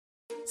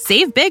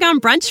Save big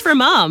on brunch for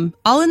mom,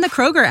 all in the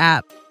Kroger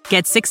app.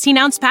 Get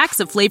 16-ounce packs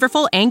of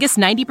flavorful Angus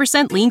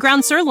 90% lean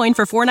ground sirloin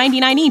for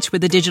 $4.99 each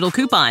with a digital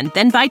coupon.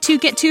 Then buy 2,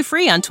 get 2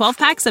 free on 12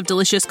 packs of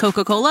delicious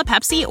Coca-Cola,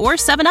 Pepsi, or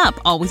 7-Up,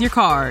 all with your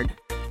card.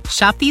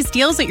 Shop these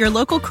deals at your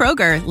local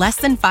Kroger, less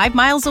than 5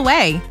 miles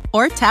away.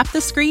 Or tap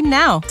the screen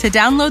now to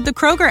download the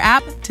Kroger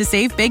app to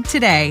save big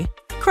today.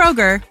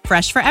 Kroger,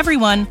 fresh for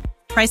everyone.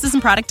 Prices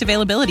and product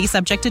availability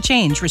subject to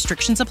change.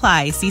 Restrictions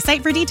apply. See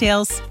site for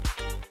details.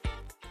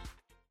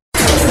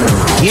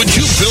 Would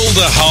you build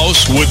a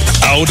house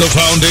without a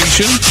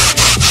foundation?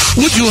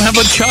 Would you have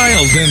a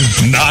child and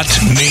not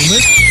name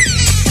it?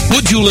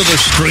 Would you let a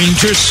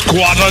stranger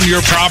squat on your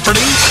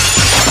property?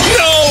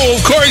 No, of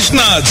course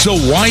not. So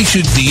why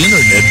should the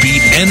internet be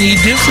any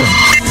different?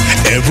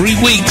 Every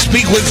week,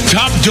 speak with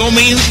top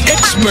domain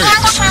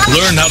experts.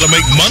 Learn how to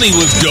make money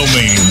with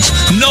domains.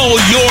 Know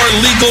your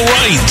legal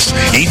rights.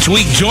 Each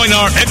week, join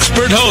our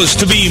expert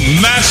host to be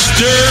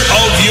master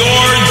of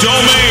your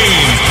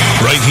domain.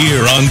 Right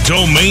here on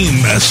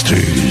Domain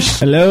Masters.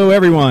 Hello,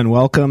 everyone.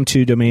 Welcome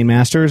to Domain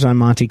Masters. I'm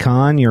Monty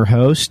Khan, your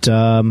host.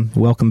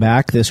 Welcome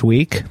back this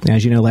week.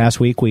 As you know, last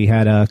week we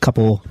had a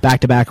couple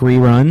back-to-back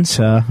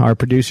reruns. Our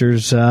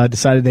producers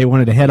decided they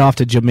wanted to head off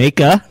to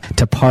Jamaica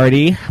to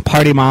party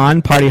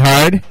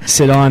hard,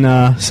 sit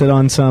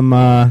on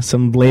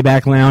some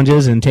layback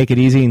lounges and take it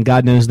easy. And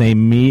God knows they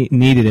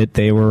needed it.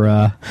 They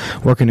were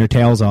working their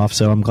tails off.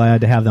 So I'm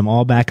glad to have them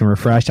all back and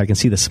refreshed. I can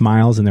see the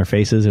smiles in their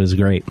faces. It was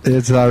great.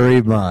 It's a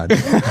rebound. So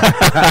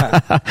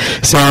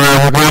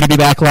we're going to be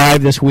back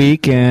live this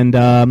week and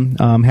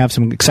have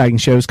some exciting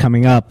shows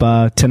coming up.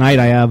 Tonight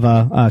I have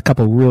a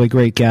couple of really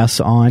great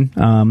guests on.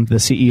 The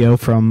CEO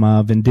from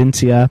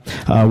Vindincia,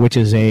 which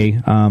is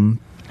a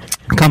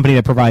company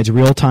that provides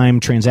real-time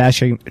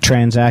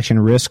transaction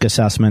risk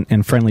assessment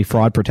and friendly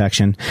fraud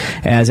protection.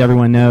 As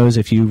everyone knows,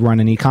 if you run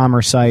an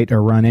e-commerce site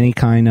or run any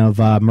kind of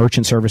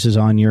merchant services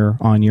on your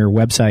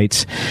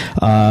websites,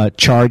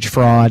 charge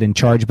fraud and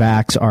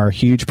chargebacks are a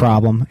huge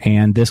problem,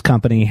 and this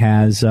company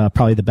has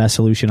probably the best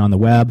solution on the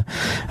web.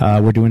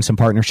 We're doing some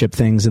partnership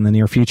things in the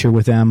near future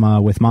with them,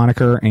 with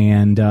Moniker,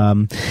 and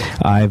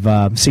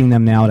I've seen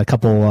them now at a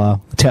couple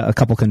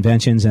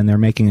conventions, and they're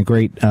making a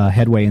great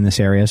headway in this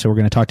area. So we're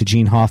going to talk to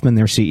Gene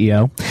Hoffman, their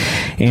CEO.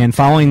 And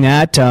following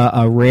that,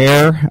 a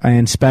rare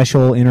and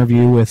special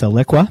interview with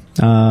Aliqua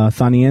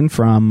Thanian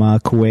from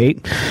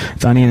Kuwait.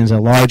 Thanian is a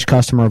large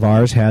customer of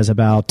ours, has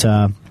about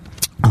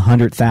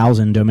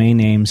 100,000 domain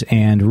names,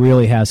 and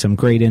really has some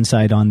great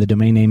insight on the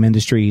domain name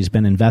industry. He's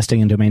been investing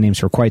in domain names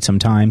for quite some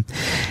time,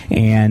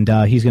 and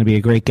he's going to be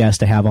a great guest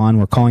to have on.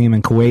 We're calling him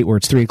in Kuwait where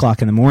it's 3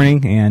 o'clock in the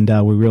morning, and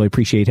we really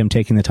appreciate him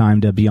taking the time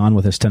to be on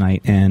with us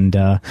tonight, and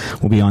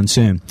we'll be on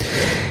soon.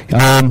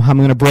 I'm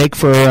going to break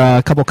for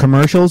a couple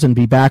commercials and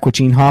be back with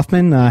Gene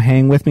Hoffman.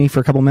 Hang with me for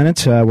a couple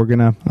minutes. We're going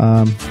to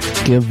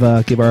give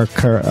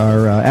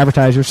our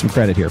advertisers some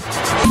credit here.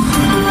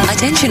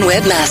 Attention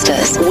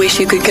webmasters. Wish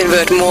you could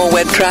convert more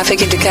web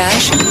traffic into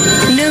cash?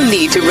 No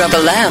need to rub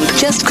a lamp.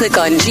 Just click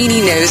on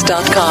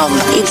GenieKnows.com.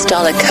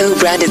 Install a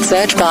co-branded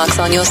search box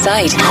on your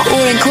site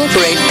or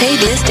incorporate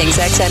paid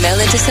listings XML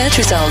into search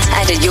results.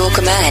 And at your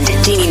command,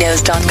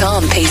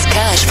 GenieKnows.com pays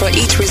cash for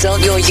each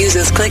result your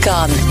users click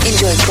on.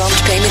 Enjoy prompt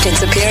payment and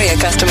superior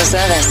customer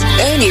service.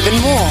 Earn even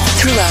more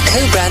through our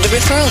co-branded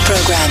referral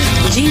program.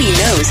 Genie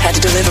knows how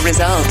to deliver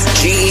results.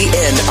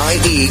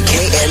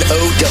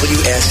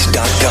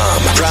 GenieKnows.com.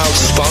 Proud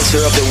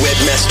sponsor of the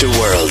Webmaster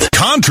World.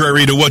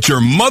 Contrary to what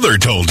your mother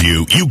told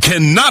you, you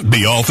cannot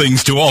be all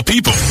things to all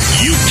people.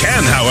 You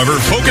can, however,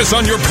 focus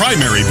on your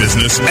primary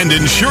business and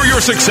ensure your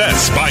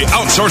success by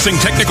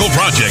outsourcing technical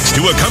projects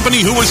to a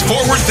company who is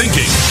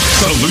forward-thinking,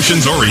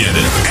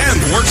 solutions-oriented, and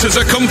works as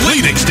a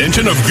complete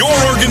extension of your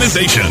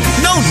organization.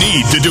 No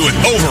need to do it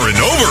over and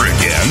over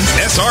again.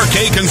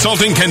 SRK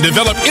Consulting can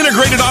develop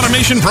integrated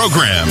automation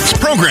programs,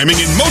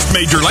 programming in most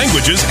major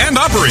languages and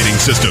operating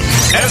systems.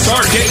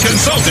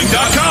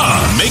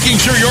 SRKConsulting.com, making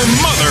sure your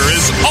mother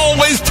is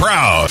always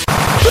proud.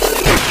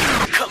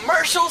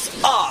 Commercials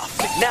off.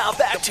 Now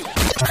back to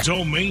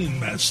Domain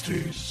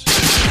Masters.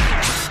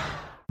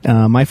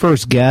 My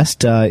first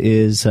guest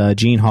is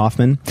Gene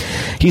Hoffman.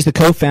 He's the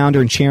co-founder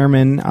and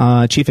chairman,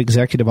 chief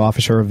executive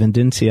officer of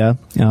Vindincia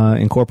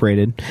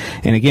Incorporated.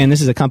 And again,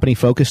 this is a company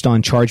focused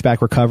on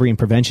chargeback recovery and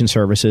prevention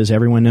services.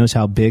 Everyone knows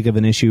how big of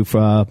an issue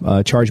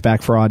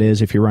chargeback fraud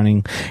is if you're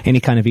running any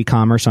kind of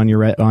e-commerce on your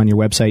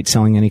website,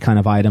 selling any kind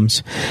of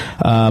items.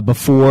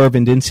 Before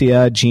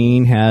Vindincia,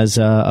 Gene has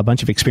a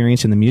bunch of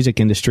experience in the music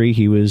industry.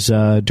 He was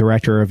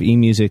director of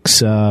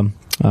eMusic's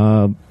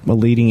a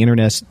leading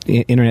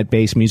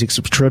internet-based music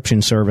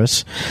subscription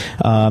service,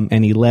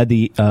 and he led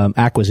the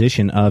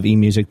acquisition of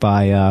eMusic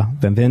by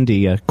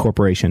Vivendi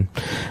Corporation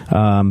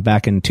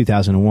back in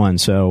 2001.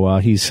 So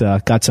he's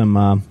got some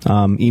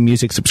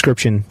eMusic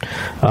subscription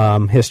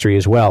history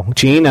as well.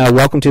 Gene,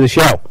 welcome to the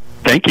show.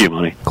 Thank you,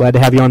 Monty. Glad to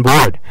have you on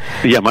board.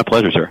 Yeah, my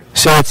pleasure, sir.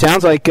 So it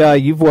sounds like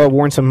you've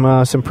worn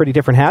some pretty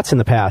different hats in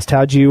the past.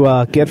 How'd you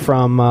get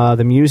from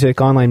the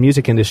online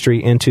music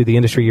industry into the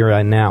industry you're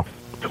in now?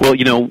 Well,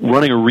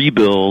 running a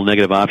rebill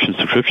negative option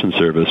subscription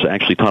service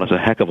actually taught us a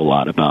heck of a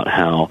lot about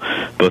how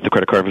both the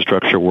credit card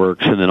infrastructure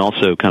works and then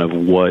also kind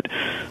of what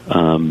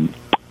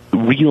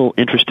real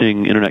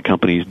interesting internet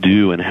companies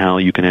do and how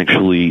you can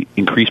actually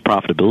increase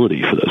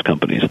profitability for those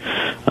companies.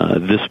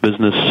 This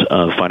business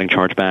of fighting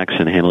chargebacks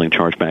and handling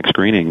chargeback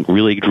screening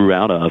really grew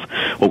out of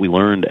what we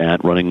learned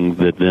at running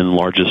the then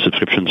largest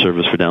subscription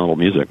service for downloadable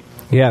music.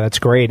 Yeah, that's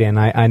great, and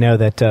I know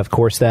that, of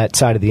course, that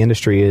side of the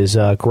industry is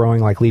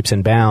growing like leaps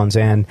and bounds.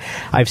 And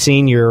I've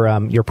seen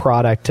your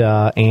product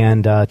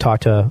and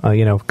talked to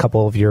a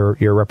couple of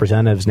your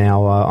representatives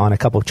now on a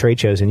couple of trade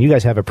shows, and you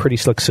guys have a pretty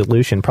slick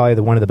solution,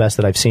 probably one of the best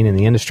that I've seen in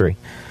the industry.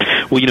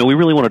 Well, we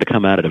really wanted to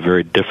come at it a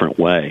very different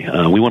way.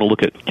 We want to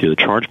look at the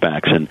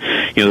chargebacks, and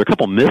there are a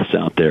couple myths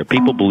out there.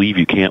 People believe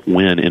you can't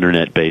win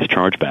internet-based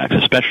chargebacks,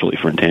 especially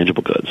for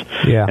intangible goods.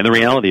 Yeah. And the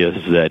reality is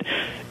that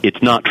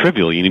it's not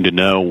trivial. You need to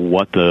know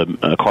what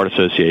the card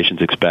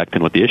associations expect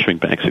and what the issuing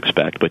banks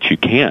expect, but you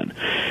can.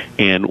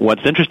 And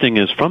what's interesting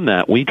is from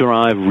that, we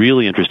derive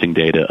really interesting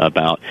data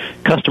about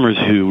customers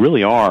who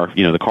really are,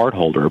 the card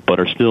holder, but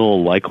are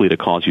still likely to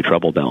cause you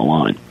trouble down the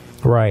line.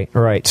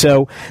 Right.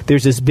 So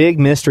there's this big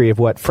mystery of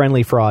what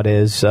friendly fraud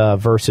is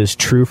versus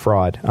true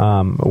fraud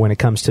when it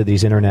comes to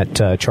these internet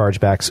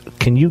chargebacks.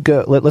 Can you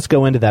let's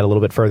go into that a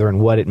little bit further and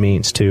what it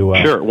means to...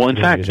 Sure. Well, in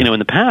fact, in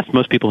the past,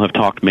 most people have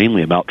talked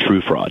mainly about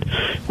true fraud.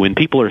 When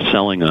people are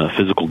selling a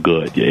physical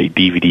good, a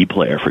DVD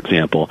player, for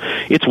example,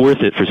 it's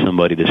worth it for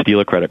somebody to steal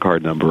a credit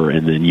card number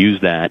and then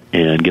use that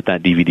and get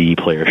that DVD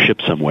player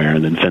shipped somewhere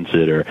and then fence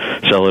it or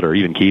sell it or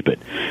even keep it.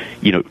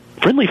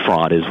 Friendly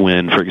fraud is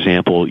when, for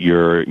example,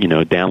 you're,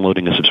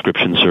 downloading a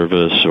subscription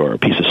service or a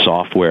piece of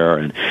software,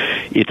 and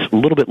it's a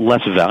little bit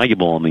less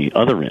valuable on the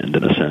other end,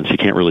 in a sense. You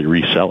can't really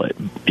resell it.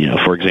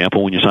 For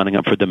example, when you're signing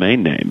up for a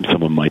domain name,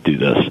 someone might do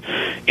this.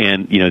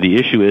 And, the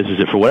issue is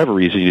that for whatever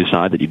reason you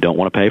decide that you don't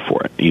want to pay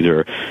for it.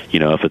 Either,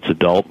 if it's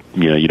adult,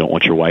 you don't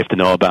want your wife to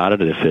know about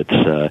it. If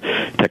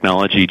it's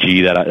technology,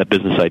 that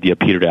business idea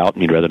petered out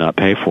and you'd rather not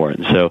pay for it.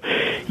 And so,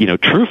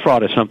 true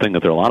fraud is something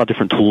that there are a lot of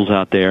different tools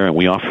out there, and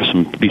we offer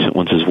some decent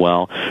ones as well.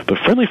 But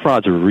friendly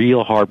fraud's a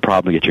real hard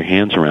problem to get your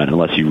hands around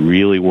unless you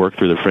really work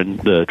through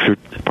the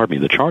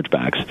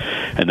chargebacks,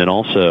 and then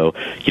also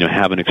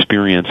have an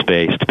experience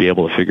base to be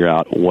able to figure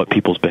out what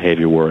people's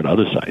behavior were at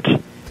other sites.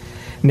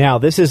 Now,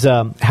 this is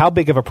how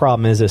big of a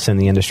problem is this in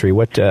the industry?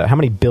 How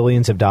many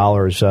billions of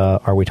dollars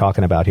are we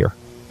talking about here?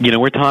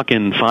 We're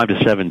talking 5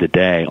 to 7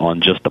 today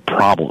on just the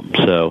problem.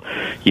 So,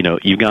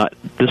 you've got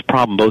this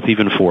problem both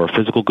even for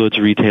physical goods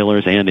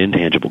retailers and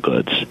intangible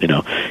goods.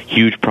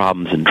 Huge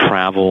problems in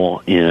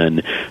travel,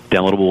 in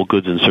downloadable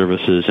goods and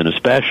services, and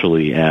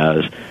especially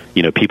as,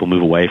 people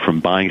move away from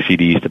buying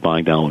CDs to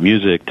buying downloadable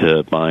music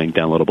to buying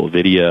downloadable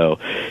video.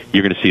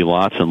 You're going to see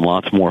lots and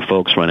lots more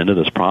folks run into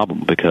this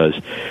problem because,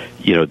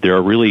 there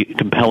are really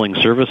compelling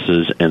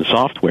services and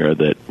software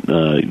that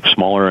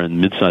smaller and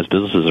mid-sized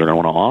businesses are going to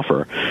want to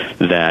offer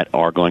that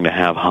are going to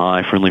have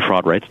high friendly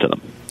fraud rates to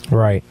them.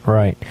 Right.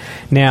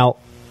 Now,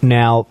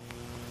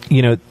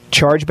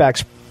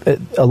 chargebacks.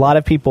 A lot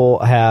of people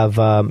have,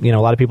 a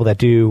lot of people that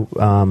do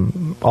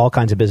all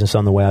kinds of business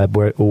on the web,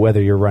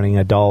 whether you're running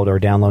adult or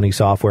downloading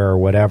software or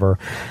whatever,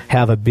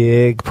 have a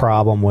big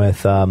problem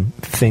with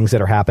things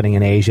that are happening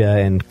in Asia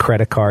and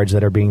credit cards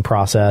that are being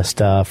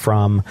processed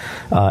from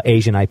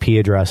Asian IP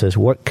addresses.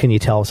 What can you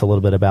tell us a little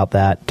bit about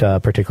that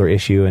particular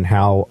issue and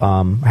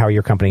how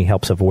your company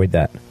helps avoid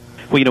that?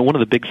 Well, one of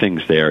the big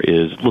things there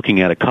is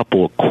looking at a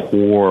couple of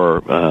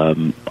core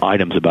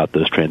items about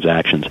those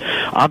transactions.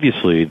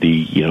 Obviously,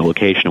 the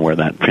location of where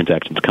that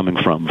transaction is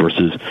coming from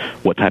versus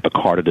what type of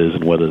card it is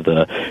and whether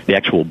the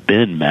actual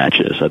BIN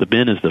matches. The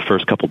BIN is the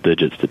first couple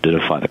digits to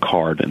identify the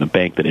card and the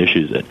bank that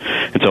issues it.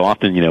 And so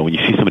often, when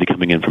you see somebody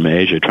coming in from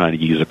Asia trying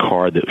to use a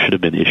card that should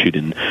have been issued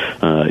in,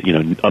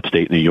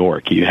 upstate New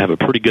York, you have a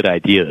pretty good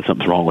idea that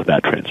something's wrong with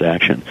that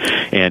transaction.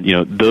 And,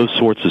 those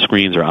sorts of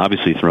screens are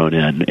obviously thrown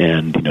in,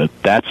 and,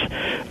 that's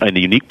a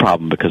unique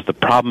problem because the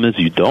problem is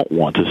you don't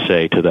want to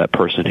say to that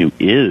person who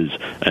is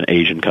an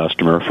Asian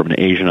customer from an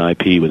Asian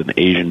IP with an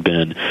Asian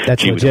BIN,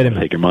 that's legitimate.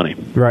 Take your money.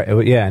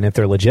 Right. Yeah, and if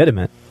they're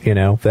legitimate,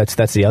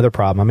 that's the other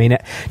problem. I mean,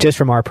 just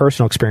from our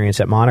personal experience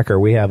at Moniker,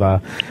 we try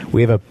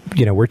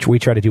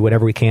to do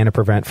whatever we can to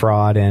prevent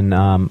fraud, and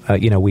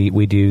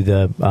we do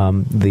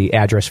the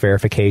address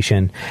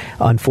verification.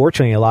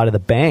 Unfortunately, a lot of the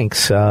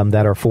banks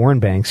that are foreign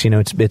banks,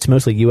 it's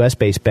mostly U.S.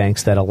 based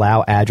banks that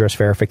allow address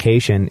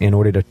verification in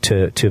order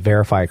to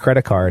verify a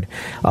credit card.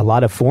 A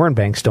lot of foreign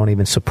banks don't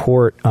even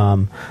support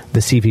the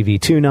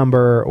CVV2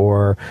 number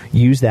or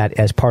use that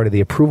as part of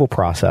the approval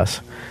process.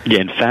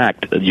 Yeah, in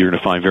fact, you're going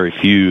to find very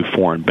few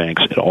foreign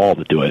banks at all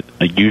that do it.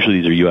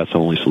 Usually these are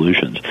U.S.-only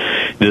solutions.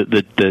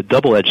 The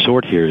double-edged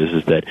sword here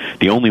is that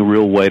the only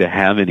real way to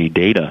have any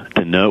data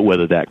to know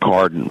whether that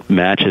card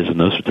matches and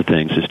those sorts of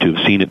things is to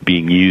have seen it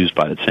being used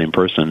by the same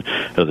person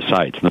at other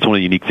sites. And that's one of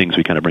the unique things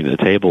we kind of bring to the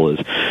table is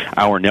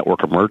our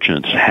network of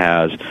merchants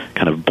has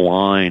kind of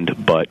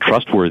blind but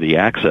trustworthy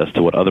access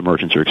to what other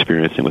merchants are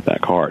experiencing with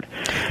that card.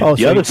 Oh,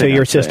 so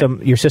your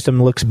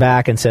system looks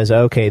back and says,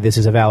 okay, this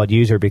is a valid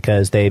user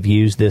because they've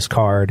used this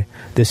card,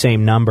 the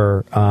same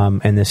number,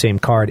 and the same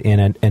card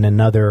in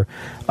another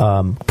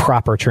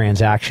proper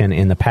transaction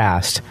in the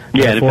past.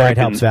 Yeah, Therefore, it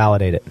helps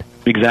validate it.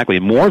 Exactly.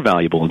 More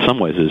valuable in some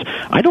ways is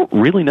I don't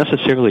really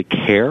necessarily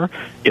care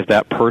if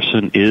that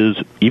person is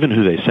even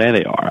who they say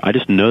they are. I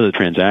just know the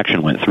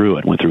transaction went through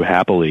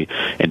happily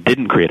and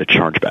didn't create a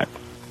chargeback.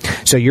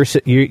 So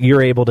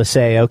you're able to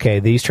say,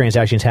 okay, these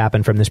transactions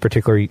happen from this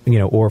particular,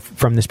 or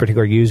from this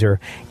particular user,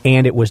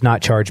 and it was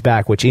not charged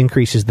back, which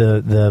increases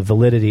the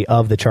validity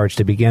of the charge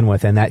to begin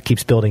with, and that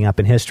keeps building up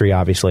in history,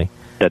 obviously.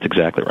 That's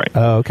exactly right.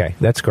 Oh, okay.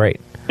 That's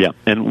great. Yeah,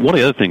 and one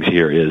of the other things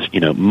here is,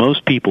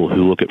 most people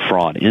who look at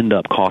fraud end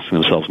up costing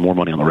themselves more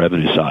money on the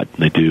revenue side than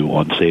they do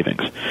on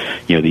savings.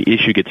 The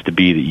issue gets to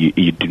be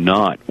that you do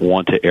not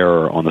want to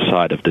err on the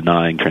side of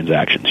denying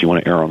transactions. You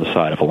want to err on the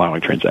side of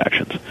allowing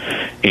transactions.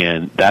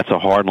 And that's a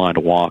hard line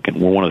to walk, and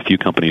we're one of the few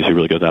companies who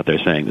really goes out there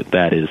saying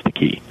that is the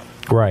key.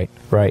 Right.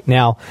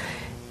 Now,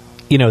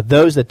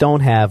 those that don't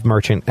have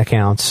merchant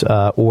accounts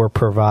or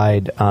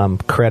provide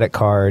credit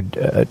card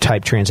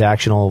type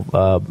transactional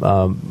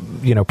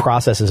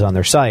processes on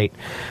their site,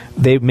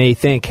 they may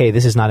think, hey,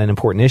 this is not an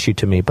important issue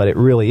to me, but it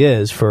really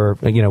is. For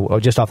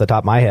just off the top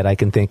of my head, I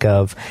can think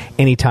of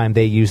any time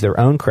they use their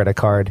own credit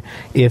card.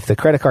 If the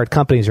credit card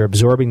companies are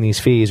absorbing these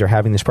fees or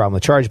having this problem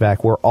with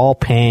chargeback, we're all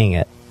paying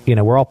it.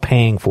 We're all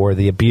paying for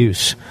the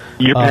abuse.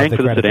 You're paying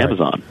for this at card.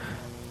 Amazon.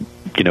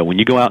 When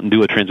you go out and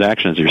do a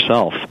transaction as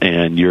yourself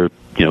and you're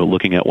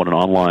looking at what an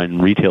online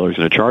retailer is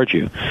going to charge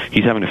you,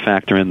 he's having to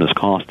factor in this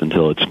cost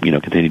until it's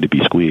continuing to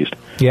be squeezed.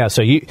 Yeah,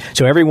 so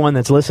everyone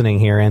that's listening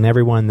here and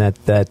everyone that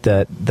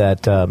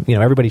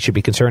everybody should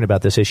be concerned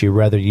about this issue,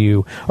 whether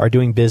you are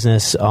doing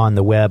business on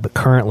the web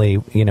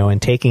currently,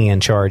 and taking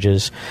in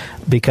charges,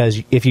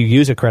 because if you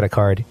use a credit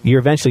card, you're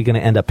eventually going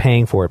to end up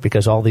paying for it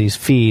because all these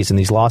fees and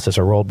these losses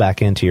are rolled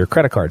back into your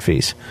credit card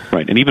fees.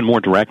 Right, and even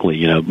more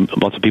directly,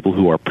 lots of people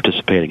who are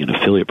participating in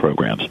affiliate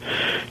programs,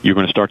 you're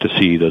going to start to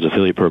see those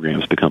affiliate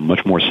programs become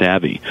much more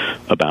savvy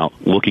about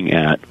looking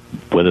at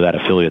whether that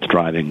affiliate's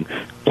driving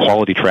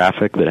quality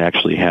traffic that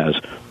actually has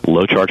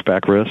low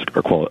chargeback risk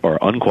or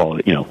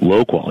unquality,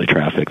 low quality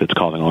traffic that's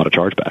causing a lot of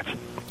chargebacks.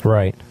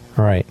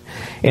 Right.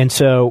 And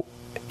so,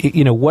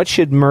 what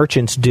should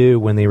merchants do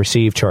when they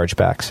receive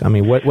chargebacks? I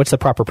mean, what's the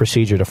proper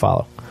procedure to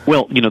follow?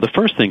 Well, the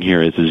first thing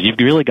here is you've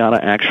really got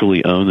to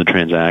actually own the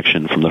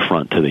transaction from the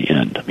front to the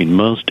end. I mean,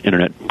 most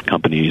internet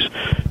companies,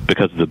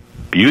 because of the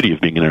beauty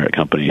of being an internet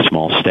company,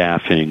 small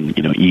staffing,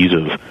 ease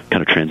of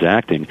kind of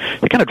transacting,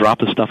 they kind of drop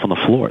the stuff on the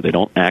floor. They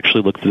don't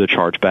actually look through the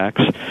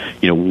chargebacks.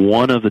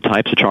 One of the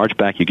types of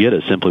chargeback you get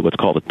is simply what's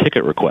called a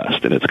ticket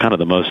request, and it's kind of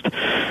the most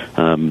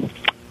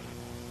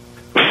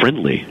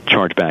friendly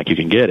chargeback you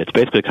can get. It's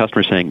basically a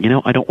customer saying,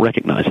 I don't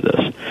recognize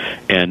this.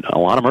 And a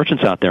lot of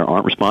merchants out there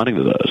aren't responding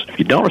to those. If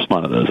you don't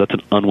respond to those, that's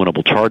an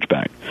unwinnable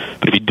chargeback.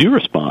 But if you do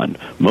respond,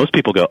 most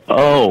people go,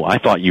 oh, I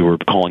thought you were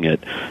calling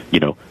it,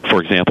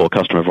 for example, a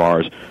customer of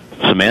ours,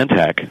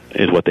 Symantec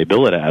is what they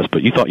bill it as,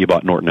 but you thought you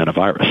bought Norton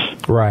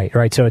Antivirus.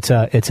 Right. So it's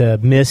a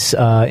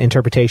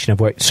misinterpretation of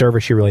what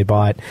service you really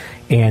bought,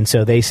 and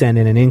so they send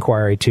in an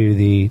inquiry to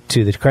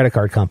the credit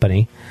card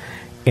company,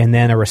 and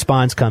then a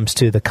response comes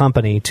to the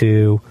company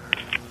to,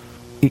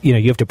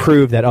 you have to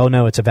prove that, oh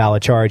no, it's a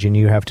valid charge, and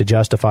you have to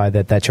justify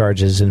that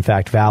charge is in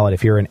fact valid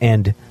if you're an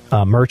end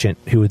merchant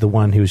who is the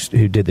one who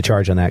did the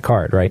charge on that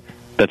card, right?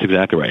 That's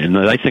exactly right. And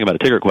the nice thing about a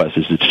ticket request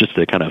is it's just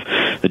a kind of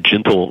a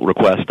gentle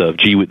request of,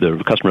 gee,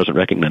 the customer doesn't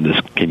recognize this.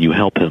 Can you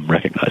help him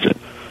recognize it?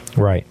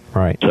 Right.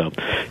 So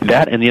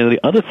that, and the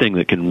other thing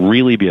that can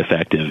really be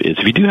effective is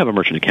if you do have a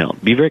merchant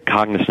account, be very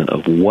cognizant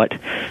of what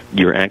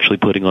you're actually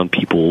putting on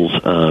people's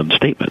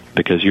statement,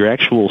 because your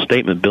actual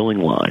statement billing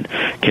line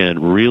can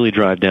really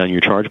drive down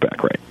your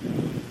chargeback rate.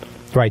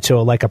 Right,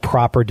 so like a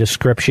proper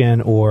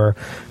description or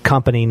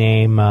company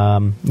name.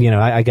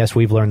 I guess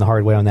we've learned the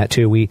hard way on that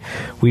too.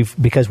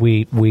 Because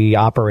we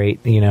operate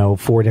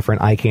 4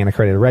 different ICANN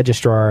accredited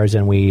registrars,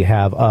 and we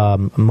have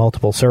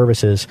multiple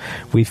services.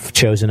 We've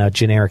chosen a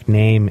generic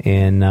name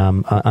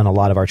on a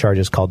lot of our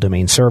charges called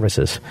domain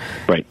services.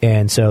 Right,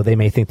 and so they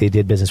may think they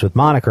did business with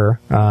Moniker,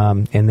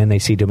 and then they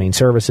see domain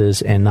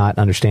services and not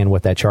understand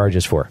what that charge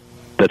is for.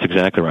 That's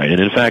exactly right. And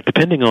in fact,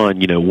 depending on,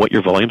 what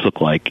your volumes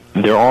look like,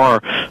 there are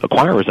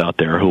acquirers out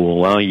there who will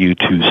allow you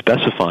to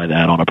specify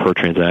that on a per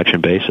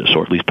transaction basis,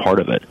 or at least part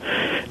of it.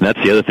 And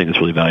that's the other thing that's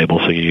really valuable.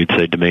 So you'd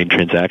say domain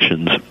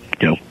transactions,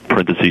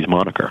 parentheses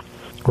Moniker.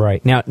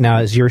 Right. Now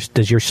does your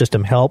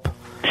system help?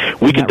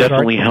 We can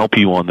definitely help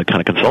you on the kind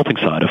of consulting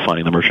side of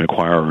finding the merchant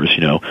acquirers,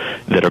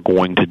 that are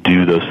going to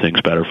do those things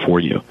better for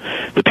you.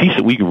 The piece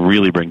that we can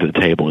really bring to the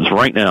table is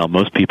right now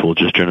most people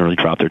just generally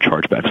drop their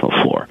chargebacks on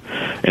the floor.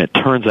 And it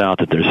turns out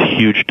that there's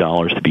huge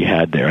dollars to be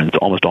had there, and it's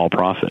almost all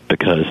profit,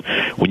 because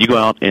when you go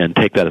out and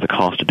take that as a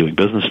cost of doing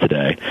business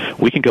today,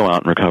 we can go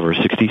out and recover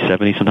 60,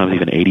 70, sometimes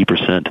even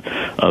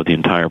 80% of the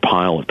entire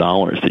pile of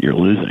dollars that you're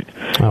losing.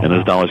 And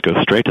those dollars go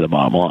straight to the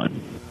bottom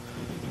line.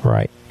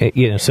 Right.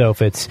 So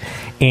if it's,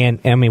 and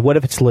I mean, what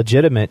if it's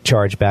legitimate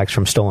chargebacks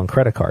from stolen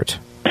credit cards?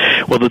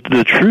 Well,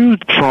 the true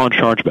fraud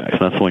chargebacks,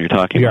 that's the one you're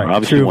talking about,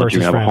 obviously ones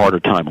you have a harder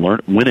time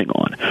winning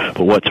on.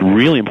 But what's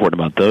really important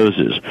about those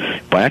is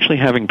by actually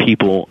having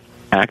people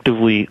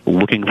actively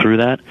looking through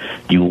that,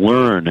 you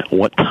learn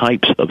what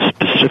types of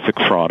specific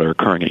fraud are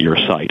occurring at your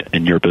site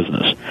and your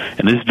business.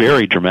 And this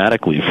vary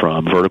dramatically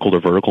from vertical to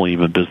vertical,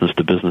 even business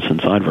to business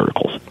inside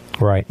verticals.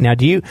 Right. Now,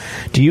 do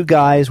you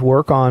guys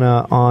work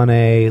on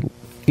a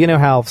you know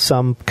how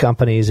some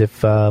companies,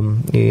 if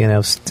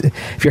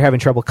if you're having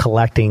trouble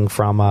collecting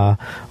from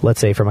let's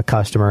say from a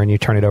customer and you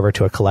turn it over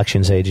to a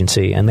collections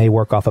agency and they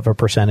work off of a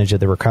percentage of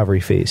the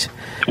recovery fees?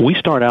 We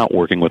start out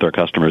working with our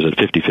customers at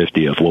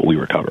 50-50 of what we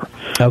recover.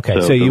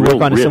 Okay, so you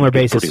work on a similar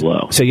basis,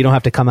 so you don't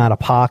have to come out of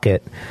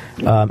pocket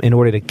in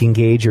order to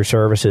engage your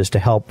services to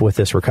help with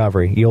this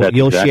recovery. You'll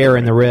exactly share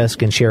in the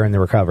risk and share in the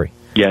recovery.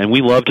 Yeah, and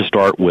we love to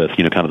start with,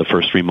 kind of the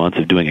first 3 months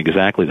of doing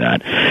exactly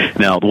that.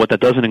 Now, what that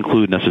doesn't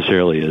include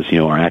necessarily is,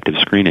 our active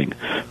screening,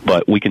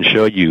 but we can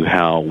show you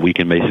how we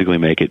can basically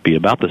make it be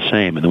about the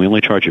same, and then we only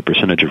charge you a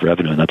percentage of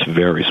revenue, and that's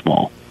very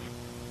small.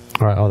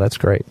 All right. Oh, that's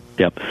great.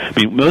 Yep. I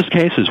mean, most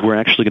cases, we're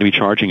actually going to be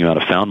charging you out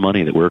of found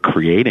money that we're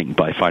creating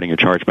by fighting your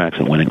chargebacks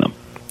and winning them.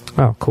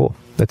 Oh, cool.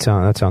 That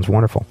sounds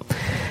wonderful.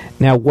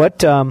 Now, what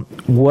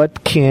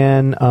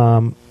can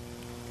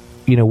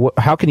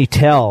how can you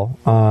tell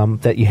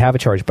that you have a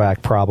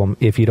chargeback problem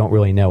if you don't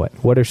really know it?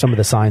 What are some of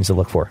the signs to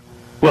look for?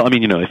 Well, I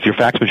mean, if your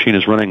fax machine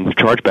is running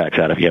chargebacks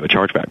out of you have a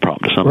chargeback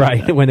problem to some Right,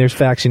 extent. When there's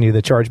faxing you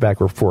the chargeback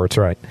reports,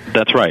 right.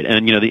 That's right.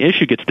 And, the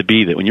issue gets to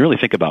be that when you really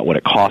think about what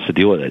it costs to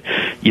deal with it,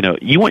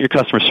 you want your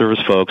customer service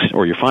folks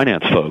or your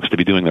finance folks to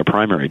be doing their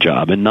primary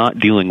job and not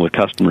dealing with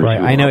customers. Right.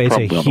 I know it's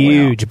a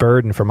huge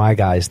burden for my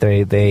guys.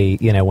 They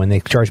when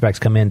the chargebacks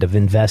come in to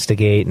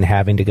investigate and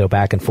having to go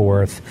back and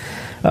forth,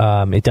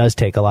 it does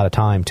take a lot of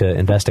time to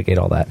investigate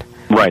all that.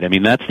 Right. I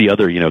mean, that's the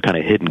other, kind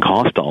of hidden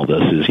cost to all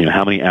this is,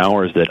 how many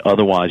hours that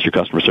otherwise your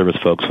customer service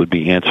folks would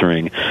be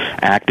answering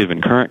active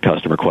and current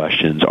customer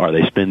questions are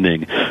they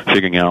spending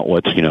figuring out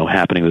what's,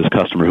 happening to this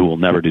customer who will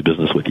never do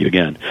business with you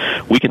again.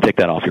 We can take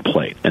that off your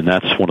plate, and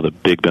that's one of the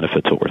big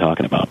benefits of what we're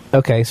talking about.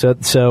 Okay. So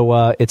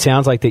it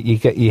sounds like that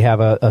you have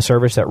a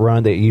service that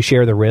you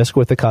share the risk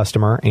with the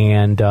customer,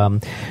 and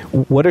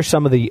what are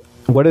some of the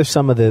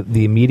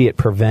immediate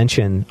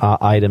prevention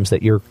items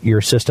that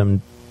your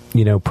system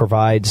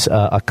provides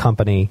a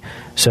company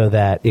so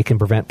that it can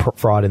prevent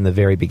fraud in the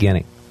very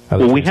beginning?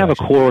 Well, we have a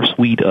core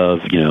suite of,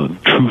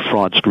 true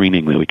fraud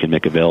screening that we can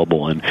make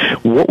available. And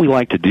what we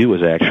like to do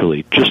is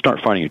actually just start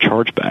fighting your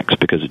chargebacks,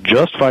 because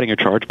just fighting your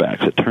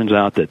chargebacks, it turns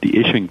out that the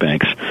issuing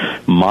banks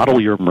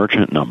model your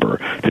merchant number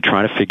to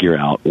try to figure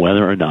out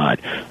whether or not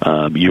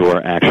you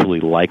are actually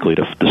likely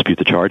to dispute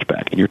the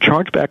chargeback. And your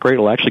chargeback rate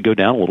will actually go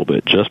down a little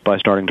bit just by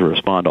starting to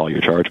respond to all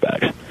your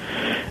chargebacks.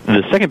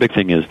 And the second big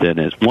thing is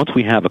once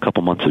we have a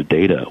couple months of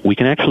data, we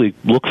can actually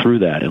look through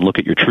that and look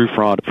at your true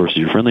fraud versus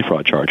your friendly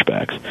fraud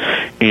chargebacks,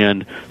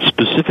 and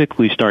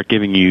specifically start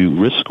giving you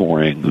risk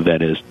scoring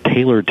that is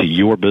tailored to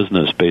your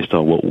business based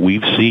on what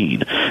we've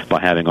seen by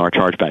having our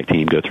chargeback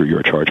team go through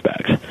your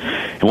chargebacks.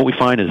 And what we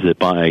find is that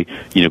by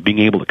being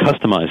able to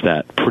customize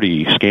that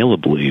pretty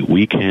scalably,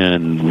 we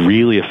can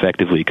really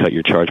effectively cut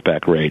your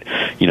chargeback rate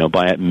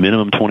by at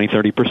minimum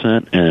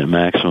 20-30% and at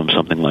maximum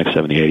something like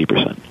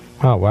 70-80%.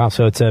 Oh, wow.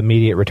 So it's an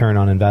immediate return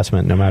on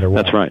investment no matter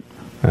what. That's right.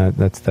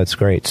 That's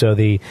great. So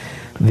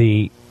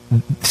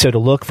so to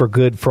look for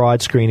good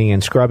fraud screening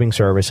and scrubbing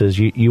services,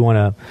 you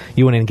want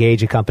to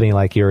engage a company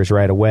like yours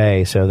right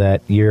away, so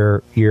that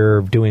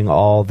you're doing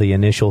all the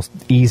initial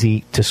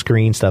easy to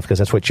screen stuff, because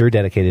that's what you're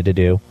dedicated to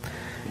do,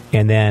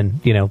 and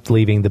then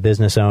leaving the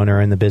business owner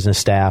and the business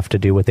staff to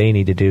do what they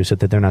need to do, so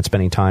that they're not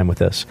spending time with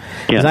this.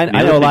 Because I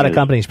know a lot of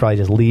companies probably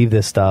just leave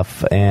this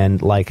stuff,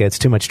 and it's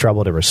too much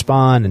trouble to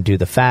respond and do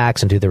the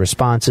facts and do the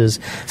responses,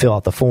 fill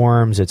out the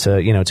forms. It's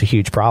a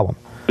huge problem.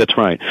 That's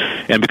right.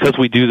 And because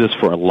we do this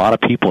for a lot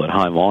of people at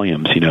high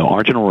volumes,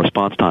 our general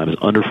response time is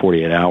under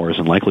 48 hours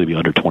and likely to be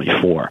under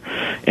 24.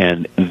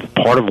 And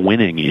part of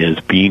winning is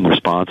being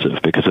responsive,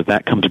 because if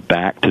that comes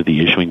back to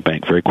the issuing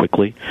bank very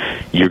quickly,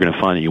 you're going to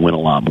find that you win a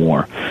lot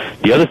more.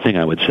 The other thing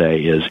I would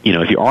say is,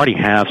 if you already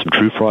have some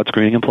true fraud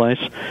screening in place,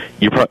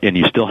 and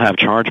you still have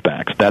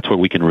chargebacks, that's where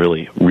we can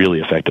really,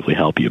 really effectively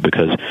help you,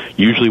 because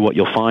usually what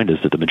you'll find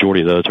is that the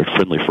majority of those are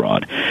friendly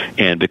fraud.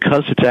 And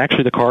because it's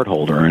actually the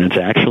cardholder and it's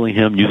actually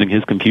him using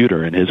his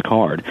computer and his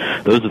card,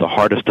 those are the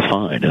hardest to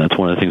find, and that's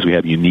one of the things we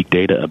have unique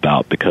data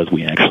about, because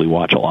we actually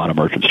watch a lot of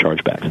merchants'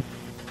 chargebacks.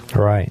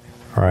 Right.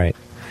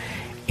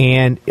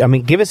 And I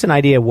mean, give us an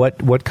idea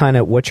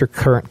what's your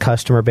current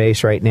customer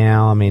base right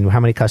now? I mean,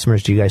 how many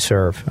customers do you guys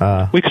serve?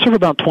 We serve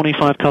about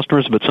 25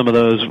 customers, but some of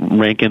those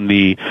rank in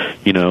the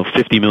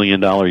 $50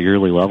 million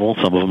yearly level.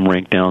 Some of them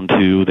rank down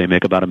to they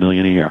make about $1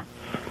 million a year.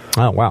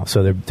 Oh, wow!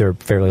 So they're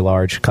fairly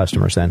large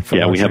customers then.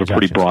 Yeah, we have a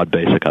pretty broad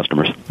base of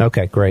customers.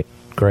 Okay, great.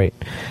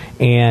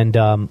 And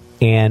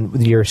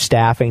and you're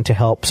staffing to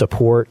help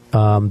support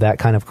that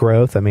kind of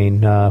growth, I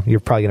mean, you're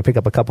probably going to pick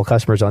up a couple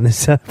customers on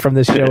this from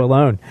this show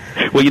alone.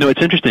 Well,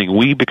 it's interesting.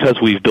 Because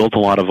we've built a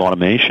lot of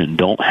automation,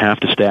 don't have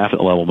to staff at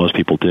the level most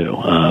people do.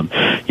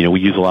 We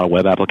use a lot of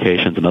web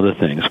applications and other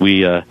things.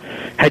 We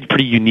had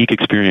pretty unique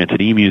experience at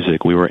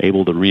eMusic. We were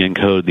able to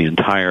re-encode the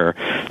entire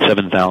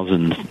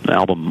 7,000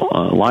 album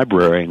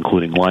library,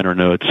 including liner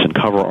notes and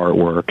cover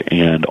artwork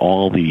and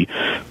all the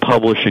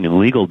publishing and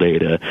legal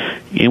data,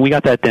 and we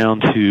got that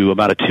down to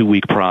about a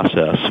 2-week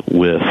process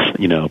with,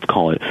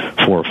 call it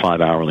 4 or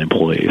 5 hourly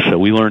employees. So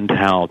we learned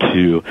how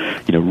to,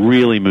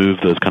 really move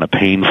those kind of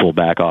painful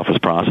back office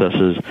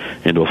processes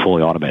into a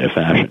fully automated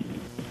fashion.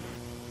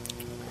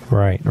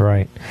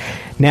 Right.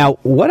 Now,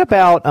 what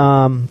about?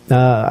 I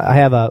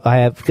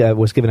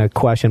was given a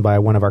question by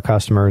one of our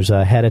customers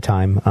ahead of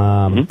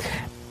time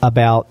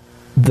about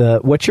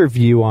what's your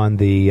view on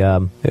the,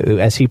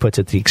 as he puts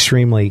it, the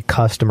extremely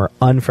customer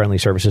unfriendly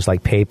services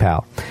like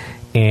PayPal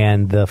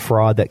and the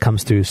fraud that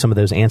comes through some of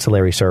those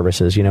ancillary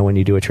services, when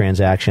you do a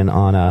transaction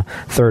on a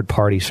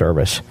third-party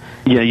service?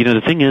 Yeah, the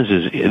thing is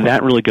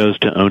that really goes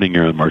to owning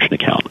your own merchant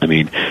account. I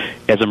mean,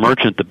 as a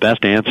merchant, the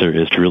best answer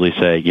is to really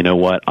say, you know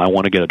what, I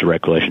want to get a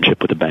direct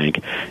relationship with the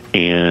bank,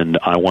 and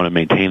I want to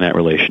maintain that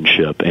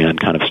relationship and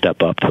kind of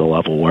step up to the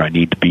level where I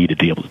need to be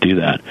able to do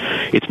that.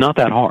 It's not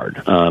that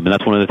hard, and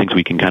that's one of the things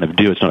we can kind of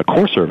do. It's not a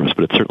core service,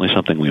 but it's certainly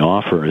something we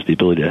offer, is the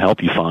ability to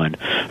help you find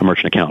a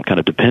merchant account,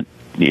 kind of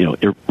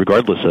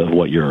regardless of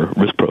what your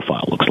risk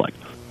profile looks like.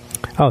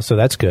 Oh, so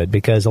that's good,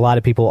 because a lot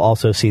of people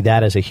also see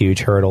that as a huge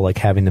hurdle, like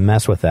having to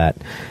mess with that.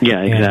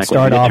 Yeah, exactly.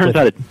 It turns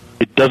out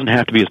it doesn't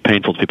have to be as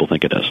painful as people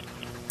think it is.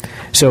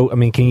 So, I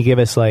mean, can you give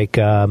us, like,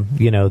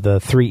 the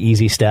 3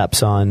 easy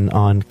steps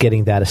on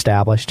getting that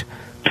established?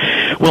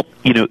 Well,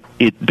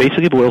 it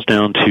basically boils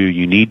down to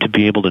you need to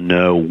be able to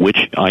know which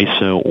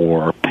ISO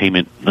or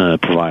payment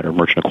provider,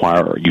 merchant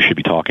acquirer you should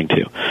be talking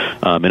to.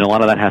 And a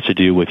lot of that has to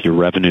do with your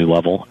revenue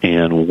level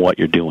and what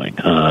you're doing.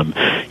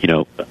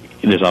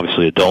 There's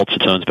obviously adults,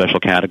 its own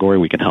special category.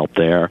 We can help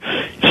there.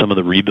 Some of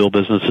the rebill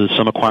businesses,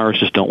 some acquirers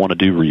just don't want to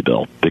do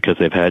rebill because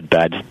they've had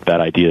bad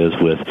ideas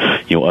with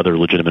other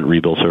legitimate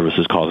rebill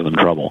services causing them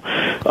trouble.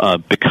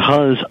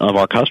 Because of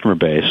our customer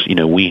base,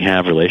 we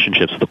have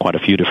relationships with quite a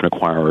few different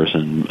acquirers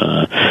and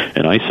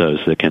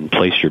ISOs that can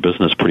place your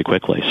business pretty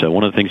quickly. So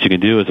one of the things you can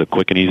do is a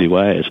quick and easy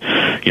way is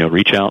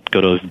reach out, go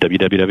to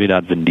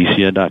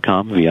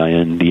www.vindicia.com,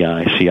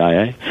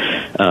 VINDICIA,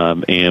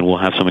 and we'll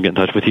have someone get in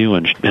touch with you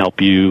and help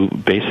you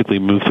basically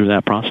move through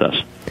that process.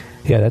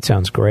 Yeah, that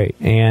sounds great.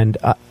 And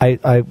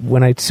I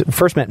when I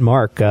first met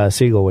Mark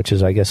Siegel, which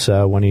is, I guess,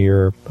 one of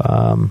your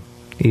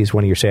he's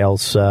one of your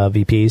sales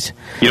VPs.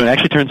 It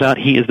actually turns out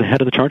he is the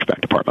head of the chargeback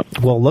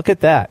department. Well, look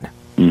at that.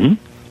 Mm-hmm.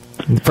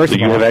 First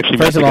of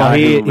all,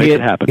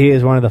 he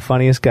is one of the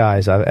funniest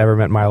guys I've ever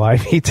met in my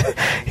life.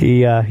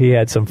 He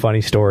had some funny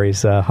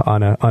stories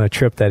on a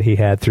trip that he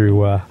had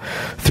through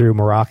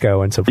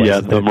Morocco and some places.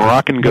 Yeah, the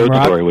Moroccan goat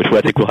story, which I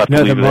think we'll have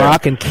to leave the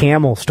Moroccan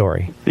camel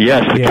story.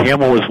 Yes, the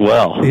camel as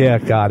well. Yeah,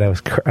 God, it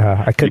was.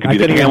 I couldn't. You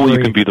can be the camel,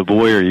 you can be the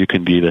boy, or you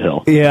can be the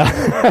hill. Yeah.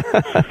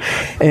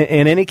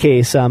 in any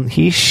case,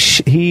 he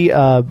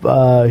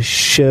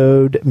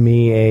showed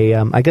me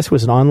I guess it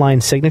was an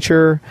online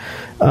signature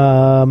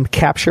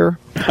capture.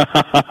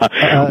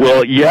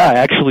 Well, yeah,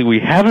 actually, we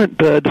haven't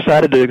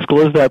decided to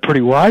disclose that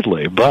pretty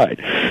widely, but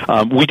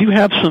we do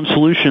have some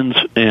solutions,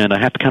 and I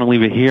have to kind of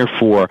leave it here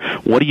for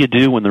what do you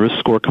do when the risk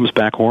score comes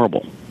back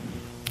horrible?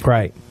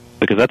 Right.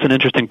 Because that's an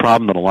interesting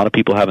problem that a lot of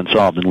people haven't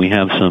solved, and we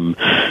have some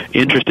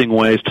interesting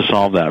ways to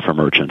solve that for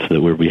merchants that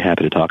we'd be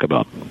happy to talk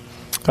about.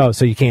 Oh,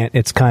 so you can't,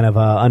 it's kind of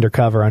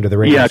undercover under the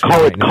radar. Yeah,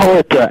 call it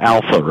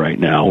alpha right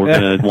now. We're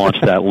going to launch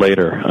that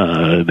later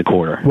in the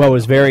quarter. Well, it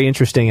was very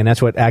interesting, and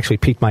that's what actually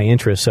piqued my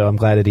interest, so I'm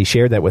glad that he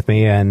shared that with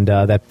me, and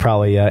that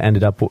probably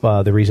ended up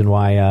the reason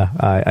why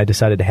I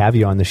decided to have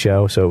you on the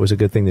show, so it was a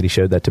good thing that he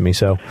showed that to me.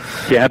 So,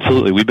 yeah,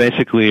 absolutely. We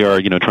basically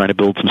are trying to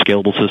build some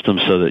scalable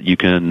systems so that you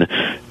can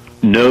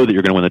know that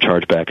you're going to win the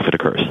chargeback if it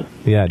occurs.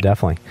 Yeah,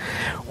 definitely.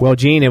 Well,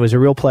 Gene, it was a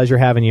real pleasure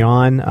having you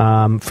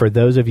on. For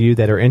those of you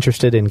that are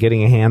interested in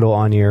getting a handle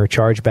on your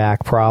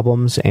chargeback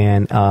problems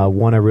and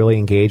want to really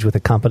engage with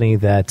a company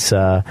that's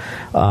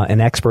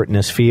an expert in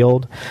this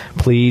field,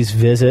 please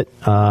visit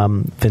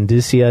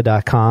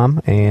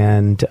Vindicia.com,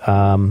 and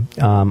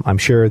I'm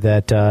sure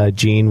that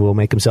Gene will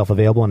make himself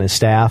available and his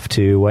staff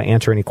to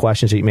answer any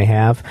questions that you may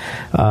have.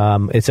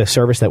 It's a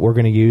service that we're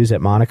going to use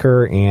at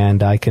Moniker,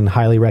 and I can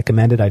highly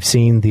recommend it. I've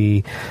seen the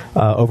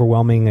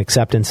overwhelming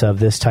acceptance of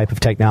this type of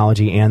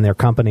technology and their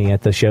company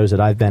at the shows that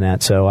I've been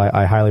at, so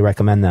I highly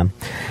recommend them.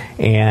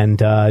 And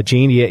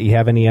Gene, you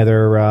have any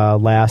other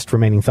last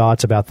remaining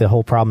thoughts about the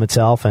whole problem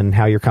itself and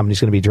how your company's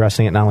going to be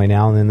addressing it not only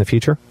now and in the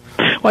future?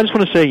 Well, I just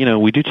want to say,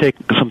 we do take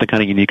something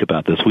kind of unique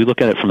about this. We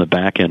look at it from the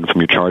back end,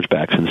 from your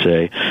chargebacks, and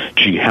say,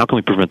 gee, how can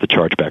we prevent the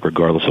chargeback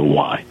regardless of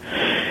why?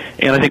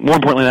 And I think more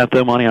importantly than that,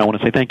 though, Monty, I want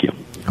to say thank you.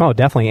 Oh,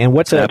 definitely. And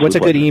what's a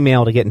good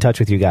email to get in touch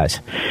with you guys?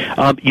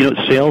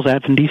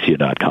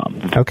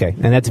 Sales@Vindicia.com. Okay,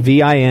 and that's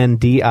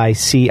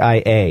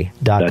VINDICIA.com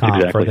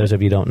exactly for those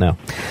of you who don't know.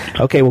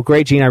 Okay, well,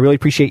 great, Gene. I really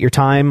appreciate your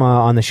time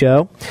on the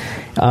show.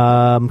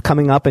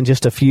 Coming up in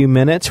just a few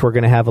minutes, we're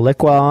going to have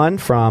Aliqua on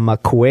from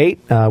Kuwait.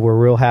 We're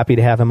real happy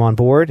to have him on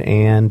board,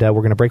 and we're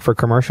going to break for a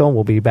commercial.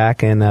 We'll be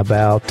back in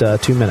about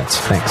 2 minutes.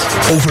 Thanks.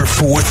 Over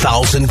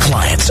 4,000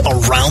 clients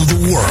around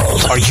the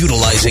world are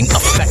utilizing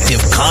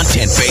effective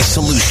content-based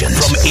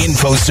solutions from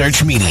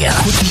InfoSearch Media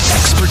with the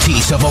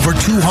expertise of over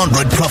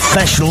 200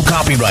 professional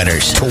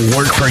copywriters to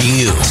work for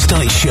you.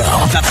 Studies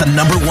show that the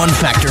number one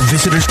factor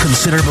visitors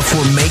consider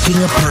before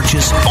making a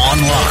purchase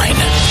online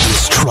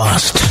is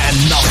trust. And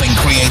nothing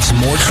creates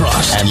more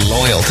trust and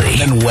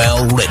loyalty than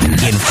well-written,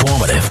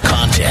 informative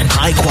content.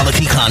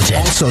 High-quality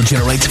content also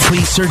generates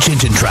free search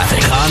engine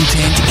traffic.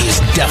 Content is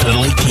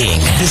definitely king.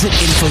 Visit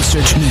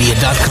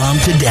InfoSearchMedia.com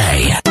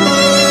today.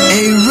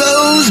 A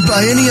rose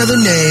by any other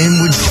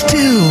name would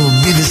still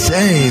be the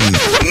same.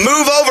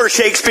 Move over,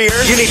 Shakespeare.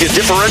 You need to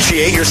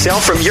differentiate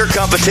yourself from your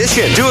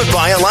competition. Do it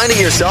by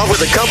aligning yourself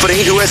with a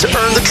company who has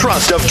earned the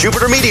trust of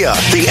Jupiter Media,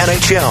 the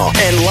NHL,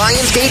 and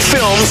Lionsgate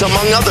Films,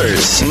 among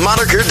others.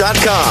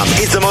 Moniker.com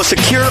is the most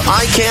secure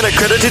ICANN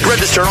accredited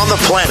register on the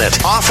planet,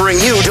 offering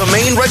you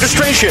domain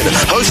registration,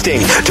 hosting,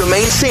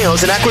 domain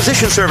sales, and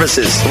acquisition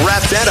services.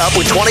 Wrap that up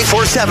with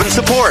 24/7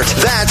 support.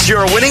 That's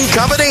your winning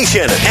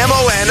combination.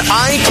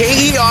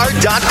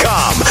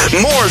 MONIKER.com.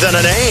 More than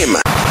a name.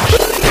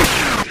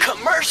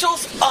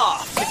 Commercials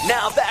off.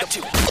 Now back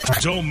to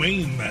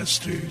Domain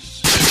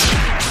Masters.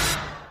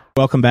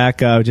 Welcome back.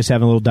 Just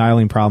having a little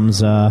dialing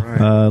problems.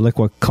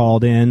 Aliqua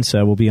called in,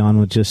 so we'll be on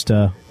with just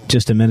a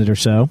minute or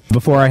so.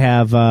 Before I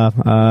have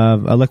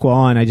Aliqua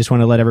on, I just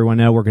want to let everyone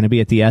know we're going to be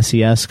at the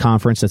SES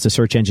conference. That's the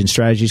Search Engine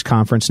Strategies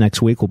Conference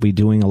next week. We'll be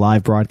doing a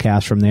live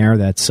broadcast from there.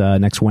 That's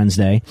next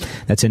Wednesday.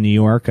 That's in New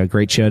York. A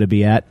great show to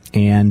be at.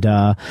 And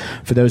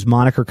for those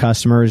Moniker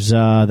customers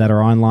that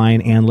are online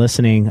and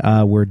listening,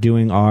 we're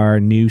doing our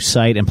new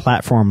site and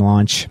platform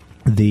launch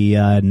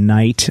the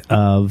night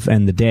of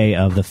and the day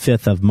of the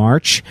 5th of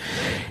March,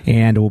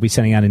 and we'll be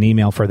sending out an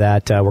email for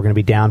that. We're going to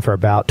be down for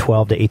about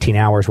 12 to 18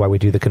 hours while we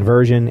do the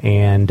conversion,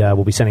 and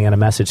we'll be sending out a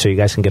message so you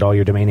guys can get all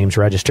your domain names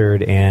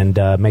registered and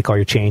make all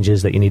your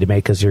changes that you need to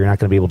make, because you're not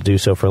going to be able to do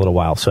so for a little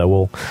while. So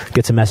we'll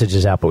get some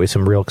messages out, but we have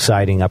some real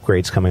exciting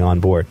upgrades coming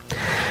on board.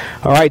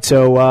 All right,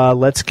 so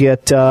let's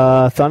get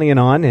Thunian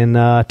on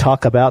and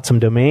talk about some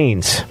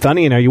domains.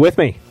 Thunian, are you with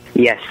me?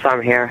 Yes,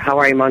 I'm here. How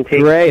are you, Monty?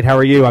 Great. How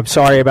are you? I'm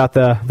sorry about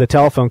the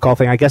telephone call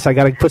thing. I guess I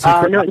got to put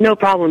some... No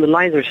problem. The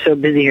lines are so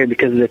busy here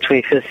because the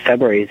 25th of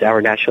February is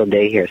our national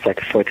day here. It's like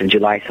the 4th of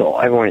July, so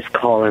everyone is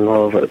calling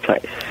all over the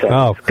place.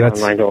 So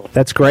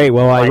that's great.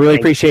 Well, I really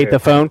appreciate the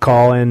phone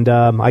call, and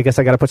I guess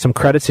I got to put some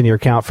credits in your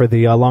account for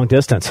the long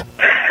distance.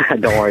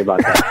 Don't worry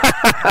about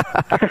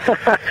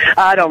that.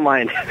 I don't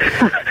mind.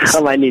 I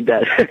might need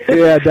that.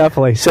 Yeah,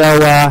 definitely. So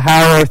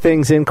how are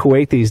things in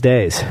Kuwait these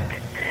days?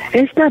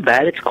 It's not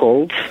bad. It's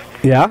cold.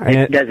 Yeah,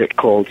 it's desert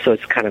cold, so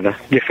it's kind of a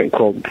different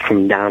cold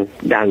from down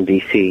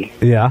BC.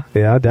 Yeah,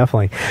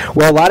 definitely.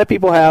 Well, a lot of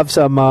people have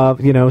some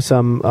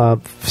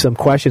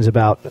questions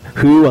about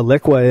who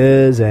Aliqua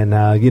is,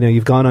 and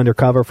you've gone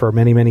undercover for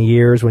many, many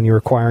years when you're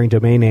acquiring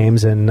domain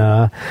names, and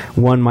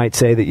one might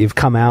say that you've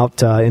come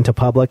out into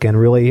public and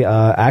really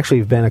actually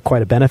have been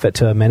quite a benefit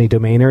to many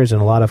domainers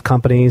and a lot of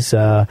companies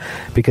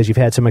because you've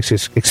had so much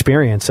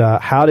experience.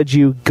 How did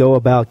you go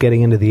about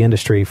getting into the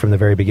industry from the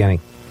very beginning?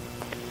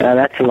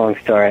 That's a long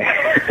story.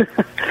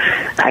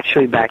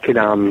 Actually, back in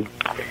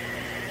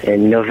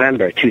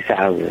November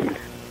 2000,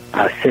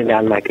 I was sitting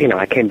down,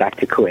 I came back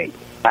to Kuwait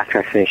after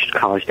I finished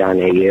college down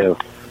at AU.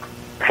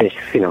 I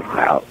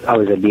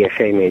was a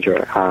BFA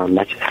major,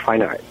 Bachelor of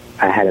Fine Art.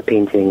 I had a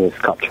painting and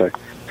sculpture.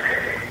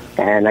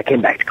 And I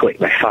came back to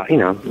Kuwait. My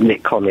father, they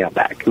called me out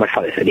back. My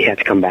father said he had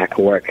to come back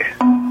and work.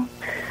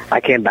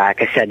 I came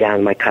back. I sat down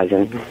with my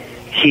cousin.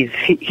 He's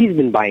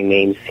been buying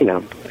names,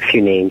 a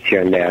few names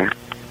here and there.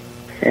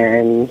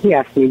 And he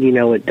asked me, do you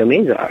know what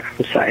domains are?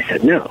 So I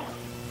said, no.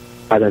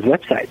 Are those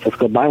websites? Let's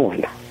go buy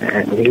one.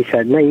 And he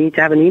said, no, you need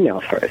to have an email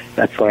first.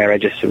 That's why I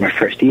registered my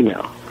first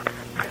email.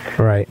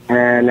 Right.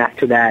 And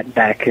after that,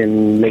 back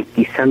in late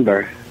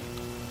December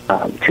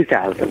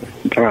 2000,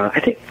 I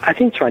think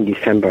it's around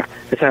December,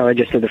 that's when I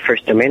registered the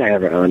first domain I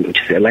ever owned, which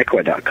is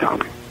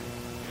Aliqua.com.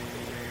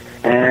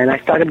 And I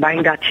started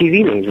buying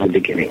 .tv names in the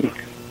beginning.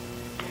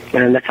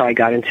 And that's how I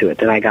got into it.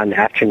 Then I got into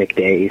Afternic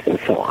days and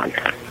so on.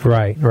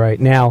 Right.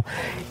 Now,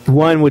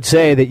 one would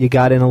say that you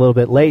got in a little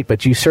bit late,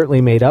 but you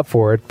certainly made up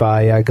for it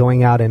by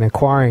going out and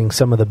acquiring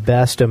some of the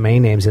best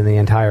domain names in the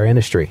entire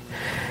industry.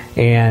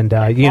 And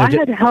I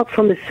had help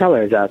from the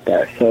sellers out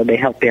there, so they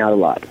helped me out a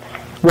lot.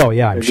 Well,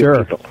 yeah,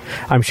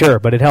 I'm sure,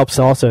 but it helps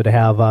also to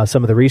have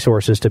some of the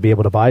resources to be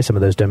able to buy some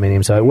of those domain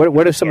names.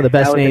 What are some of the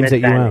best names that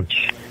you own?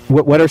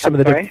 What are some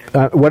of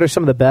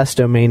the best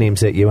domain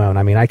names that you own?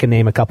 I mean, I can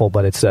name a couple,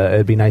 but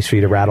it'd be nice for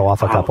you to rattle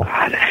off a couple.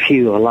 God,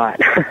 a lot.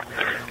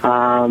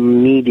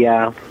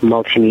 Media,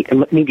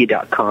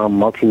 media.com,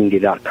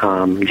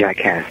 multimedia.com,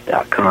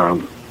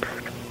 jackass.com,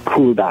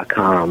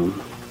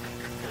 cool.com,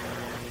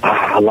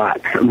 a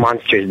lot,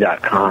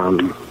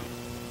 monsters.com.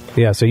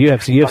 Yeah, so you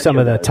have some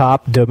of the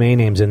top domain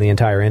names in the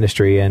entire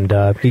industry, and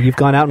you've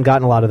gone out and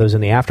gotten a lot of those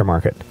in the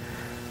aftermarket.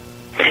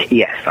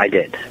 Yes, I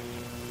did.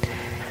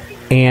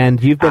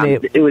 And you've been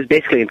able... It was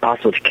basically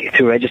impossible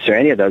to register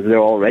any of those. They're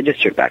all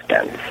registered back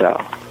then.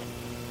 So.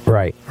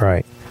 Right.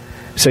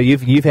 So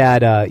you've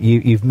had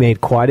you've made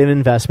quite an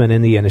investment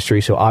in the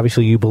industry. So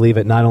obviously you believe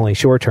it not only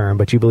short term,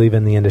 but you believe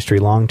in the industry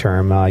long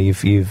term.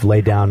 You've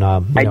laid down.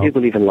 I do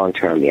believe in long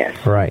term. Yes.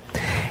 Right.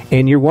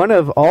 And you're one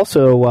of the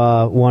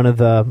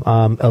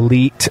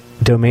elite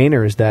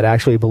domainers that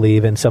actually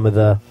believe in some of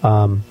the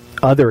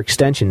other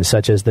extensions,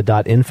 such as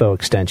the .info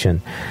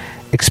extension.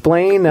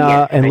 Explain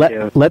and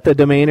let the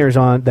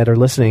domainers that are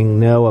listening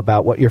know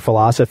about what your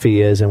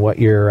philosophy is and what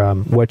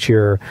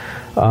your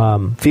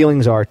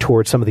feelings are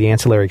towards some of the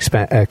ancillary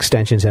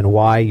extensions and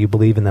why you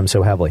believe in them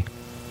so heavily.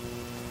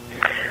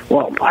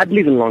 Well, I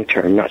believe in long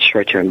term, not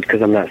short term, because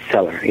I'm not a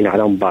seller. I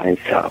don't buy and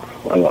sell.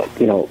 Well,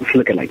 if you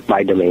look at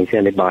buy domains,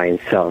 they buy and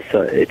sell,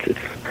 so it's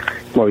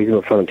more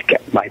reasonable for them to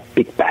buy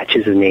big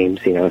batches of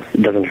names.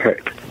 It doesn't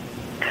hurt.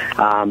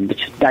 But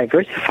just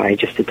diversify.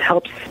 It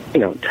helps.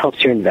 It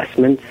helps your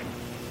investments.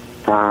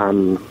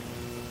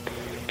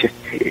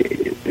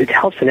 It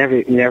helps in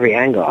every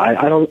angle.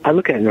 I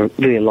look at it in a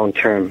really long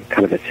term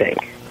kind of a thing.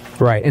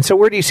 Right. And so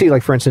where do you see,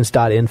 for instance,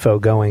 .info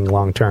going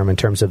long term in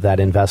terms of that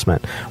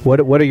investment?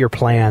 What are your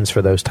plans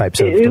for those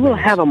types of It will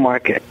have a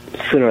market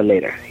sooner or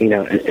later.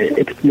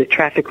 The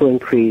traffic will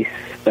increase,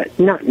 but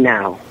not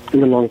now,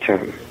 in the long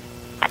term.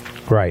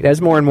 Right.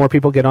 As more and more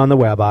people get on the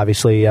web,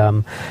 obviously,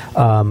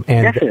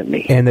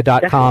 definitely. And the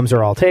 .coms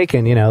are all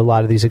taken, a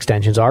lot of these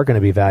extensions are going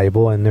to be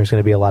valuable, and there's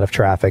going to be a lot of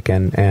traffic.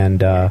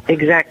 And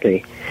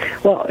Exactly.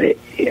 Well,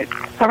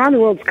 around the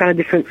world, it's kind of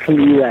different from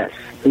the U.S.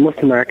 In most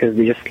Americans,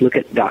 they just look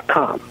at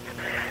 .com.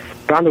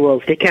 Around the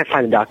world, they can't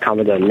find a .com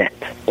without .net,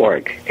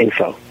 .org,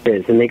 info,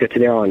 biz, and they go to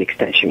their own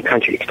extension,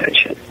 country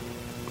extension.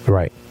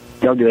 Right.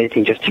 They'll do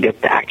anything just to get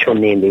the actual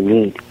name they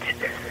need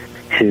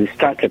to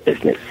start their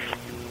business.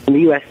 In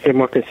the U.S., they're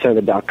more concerned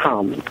with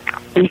 .com.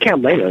 And you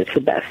can't blame them. It's the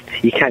best.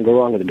 You can't go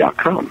wrong with the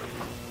 .com.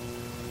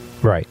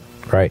 Right.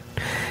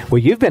 Well,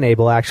 you've been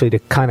able actually to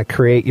kind of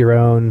create your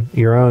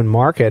own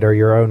market or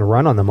your own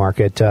run on the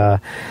market.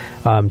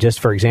 Just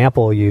for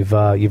example, you've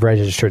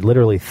registered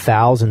literally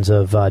thousands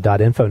of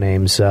 .info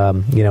names,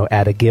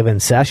 at a given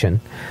session.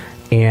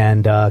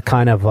 And you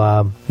kind of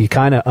own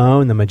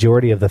the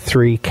majority of the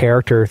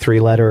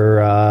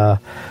 3-letter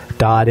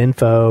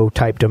 .info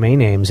type domain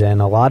names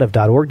and a lot of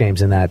 .org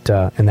names in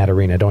that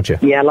arena, don't you?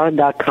 Yeah, a lot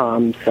of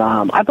 .coms.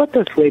 I bought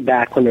those way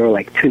back when they were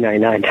like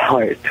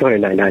 $299,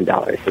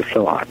 $299, and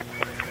so on.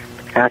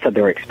 And I thought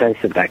they were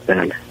expensive back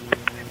then.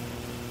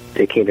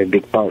 They came in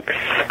big bulks.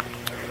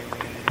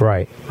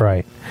 Right.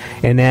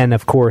 And then,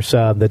 of course,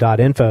 the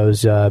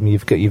 .infos.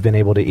 You've been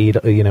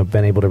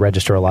able to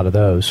register a lot of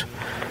those.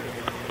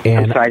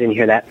 And I'm sorry, I didn't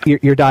hear that.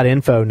 Your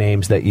 .info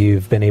names that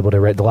you've been able to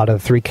read, a lot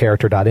of the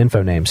 3-character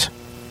 .info names.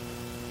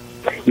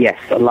 Yes,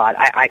 a lot.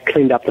 I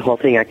cleaned up the whole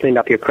thing. I cleaned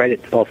up your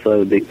credits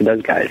also,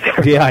 those guys.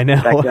 Yeah, I know.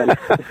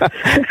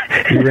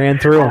 You ran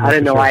through them. I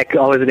didn't know why I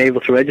wasn't able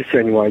to register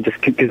anymore. It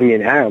just gives me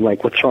an error. I'm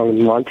like, what's wrong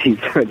with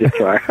Monty's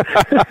registrar?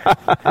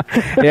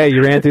 Yeah,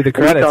 you ran through the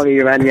credits. You told me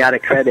you ran me out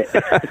of credit.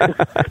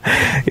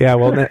 Yeah,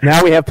 well,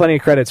 now we have plenty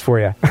of credits for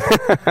you.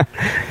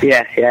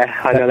 Yeah,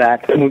 I know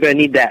that. We're going to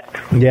need that.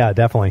 Yeah,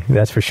 definitely.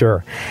 That's for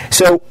sure.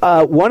 So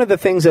one of the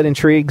things that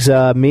intrigues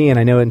me, and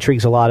I know it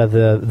intrigues a lot of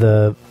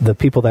the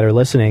people that are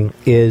listening,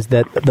 is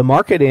that the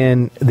market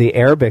in the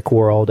Arabic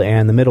world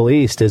and the Middle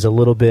East is a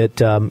little bit,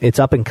 it's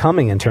up and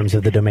coming in terms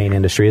of the domain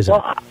industry, isn't it?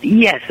 Well,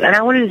 yes, and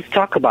I wanted to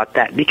talk about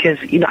that because,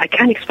 I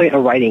can't explain it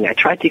in writing. I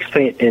tried to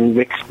explain it in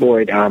Rick's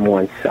board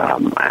once.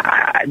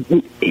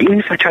 Even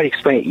if I try to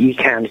explain it, you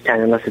can't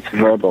understand unless it's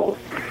verbal.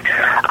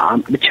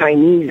 The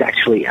Chinese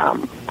actually,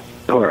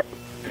 or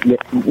the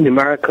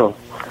numerical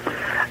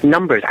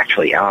numbers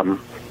actually,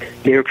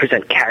 they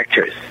represent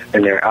characters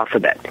in their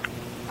alphabet.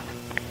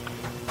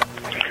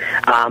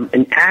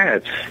 In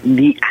Arabs,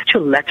 the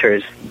actual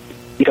letters,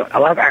 a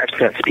lot of Arabs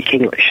cannot speak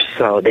English,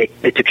 so they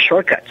took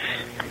shortcuts.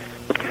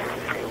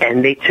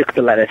 And they took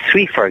the letter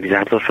 3, for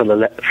example, for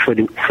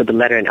the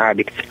letter in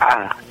Arabic, it's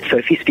ah. So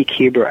if you speak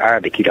Hebrew or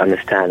Arabic, you'd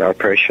understand, or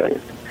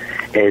Persian,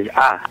 is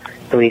ah.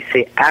 So when you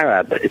say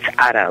Arab, it's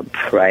Arab,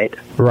 right?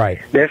 Right.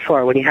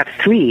 Therefore, when you have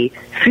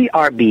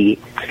 3RB,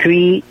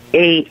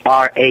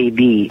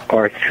 3ARAB,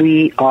 or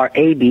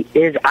 3RAB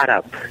is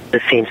Arab,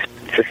 the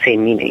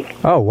same meaning.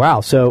 Oh,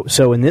 wow. So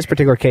in this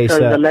particular case... So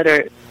the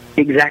letter,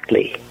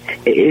 exactly.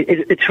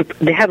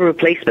 They have a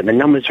replacement. The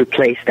numbers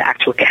replace the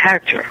actual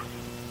character.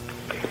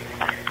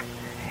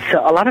 So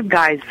a lot of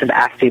guys have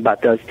asked me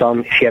about those. If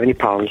you have any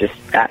problems, just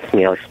ask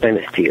me. I'll explain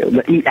this to you.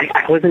 But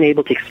I wasn't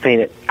able to explain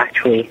it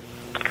actually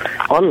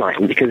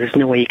online because there's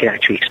no way you can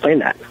actually explain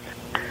that.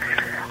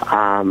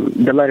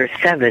 The letter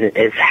 7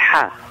 is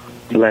ha,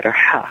 the letter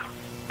ha.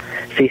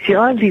 So you see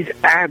all of these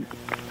Arab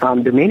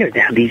domainers, they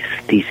have these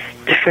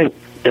different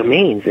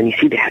domains, and you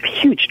see they have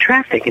huge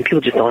traffic, and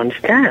people just don't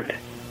understand.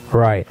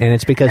 Right, and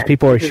it's because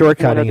people are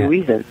shortcutting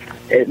it.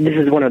 This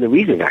is one of the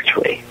reasons,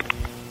 actually.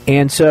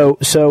 And so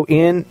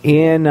in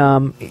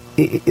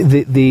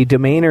the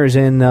domainers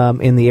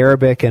in the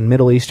Arabic and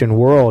Middle Eastern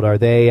world, are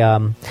they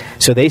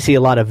so they see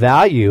a lot of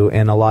value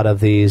in a lot of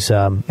these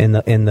in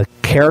the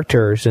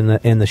characters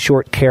in the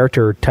short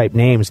character type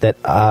names that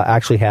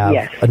actually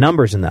have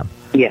numbers in them.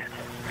 Yes.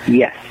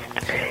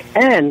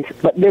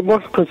 But they're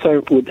more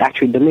concerned with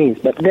actually domains,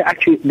 but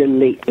they're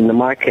late in the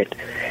market.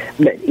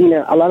 But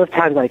a lot of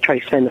times I try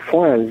to explain the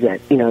forums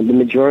that the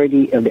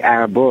majority of the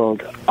Arab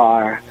world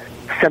are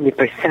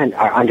 70%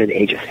 are under the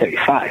age of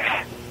 35,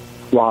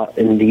 while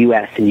in the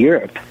U.S. and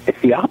Europe it's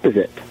the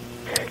opposite.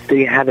 So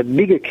you have a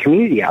bigger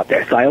community out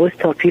there. So I always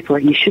tell people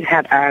you should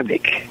have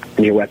Arabic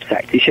on your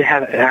website. You should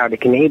have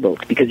Arabic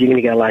enabled because you're going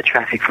to get a lot of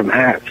traffic from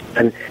Arabs,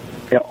 and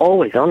they're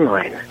always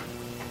online.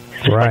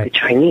 It's just like the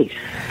Chinese.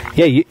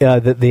 Yeah,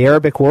 the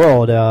Arabic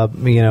world,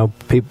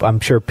 people,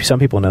 I'm sure some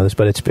people know this,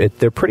 but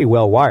they're pretty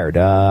well wired.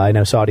 I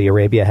know Saudi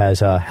Arabia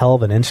has a hell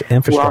of an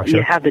infrastructure. Well,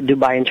 you have the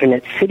Dubai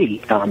Internet City.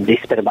 They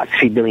spent about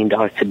 $3 billion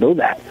to build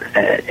that.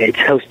 It's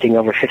hosting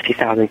over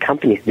 50,000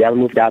 companies. Dell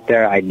moved out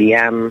there,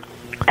 IBM.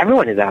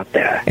 Everyone is out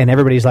there. And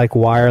everybody's like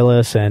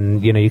wireless,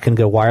 and you can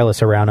go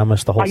wireless around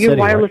almost the whole city. You're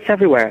wireless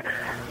everywhere.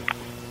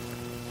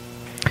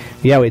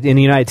 Yeah, in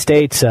the United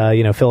States,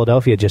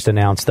 Philadelphia just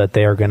announced that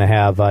they are going to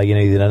have, the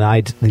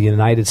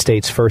United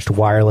States' first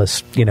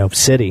wireless,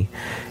 city,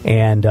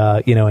 and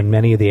in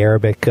many of the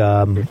Arabic,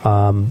 in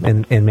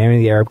many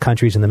of the Arab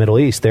countries in the Middle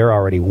East, they're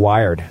already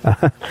wired,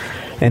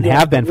 and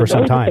have been for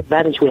some time. The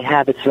advantage we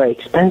have, it's very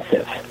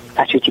expensive,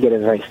 actually, to get a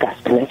very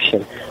fast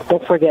connection.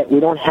 Don't forget, we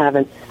don't have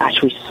an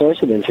actual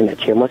source of the internet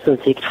here. Most of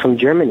them take it from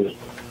Germany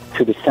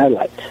through the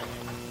satellite.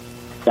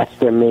 That's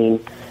their main.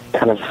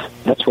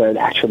 That's where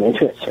the actual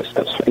internet source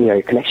comes from. Your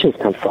connections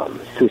come from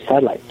through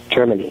satellite,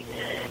 Germany,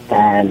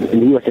 and in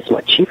the U.S. it's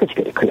much cheaper to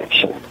get a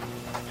connection.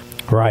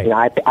 Right.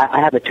 I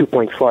have a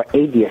 2.4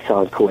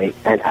 ADSL in Kuwait,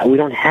 and we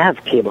don't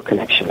have cable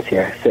connections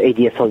here. So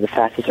ADSL is the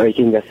fastest, or you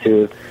can go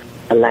through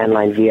a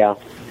landline via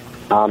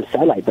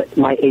satellite. But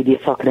my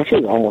ADSL connection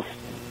is almost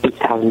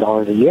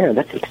 $8,000 a year.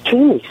 That's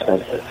extremely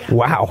expensive.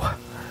 Wow,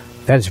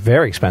 that's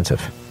very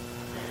expensive.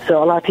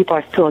 So a lot of people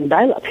are still on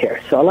dial-up here.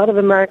 So a lot of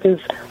American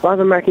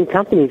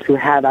companies who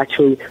have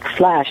actually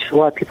flash, a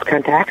lot of people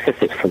can't access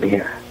it from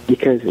here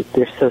because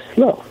they're so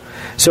slow.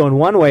 So in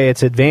one way,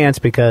 it's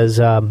advanced because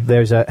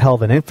there's a hell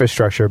of an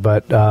infrastructure,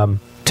 but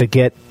to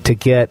get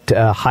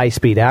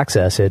high-speed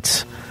access,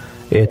 it's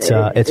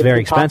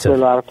very expensive. In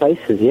a lot of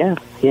places, yeah.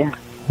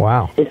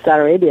 Wow. In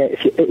Saudi Arabia,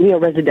 if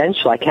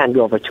residential, I can't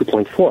go over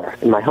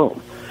 2.4 in my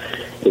home.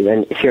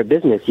 And if you're a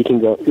business, you can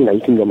go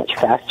much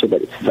faster,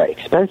 but it's very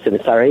expensive.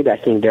 In Saudi Arabia, I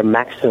think their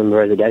maximum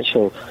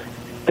residential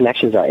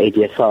connections are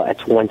ADSL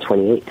at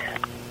 128.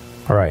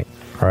 Right.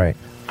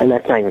 And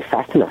that's not even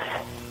fast enough.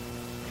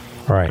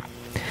 Right.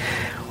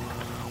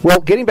 Well,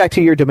 getting back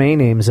to your domain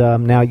names,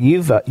 now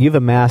you've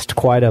amassed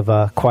quite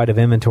of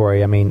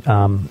inventory. I mean,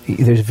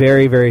 there's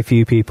very, very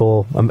few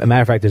people. A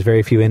matter of fact, there's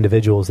very few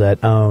individuals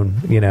that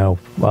own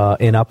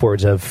in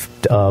upwards of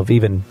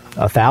even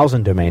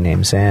 1,000 domain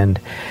names, and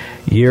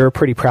you're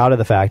pretty proud of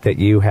the fact that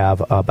you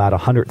have about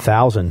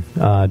 100,000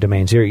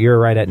 domains. You're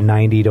right at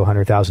 90 to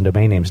 100,000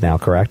 domain names now,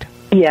 correct?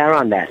 Yeah,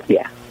 around that.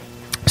 Yeah.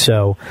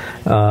 So,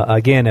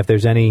 again, if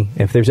there's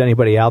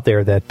anybody out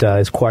there that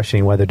is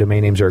questioning whether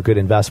domain names are a good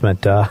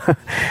investment, there's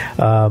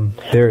an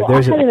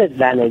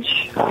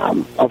advantage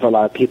over a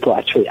lot of people.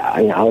 Actually,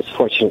 I was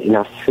fortunate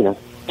enough,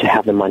 to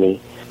have the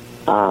money,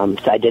 so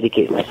I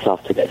dedicated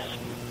myself to this.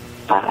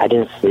 I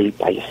didn't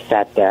sleep. I just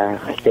sat there.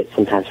 I stayed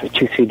sometimes for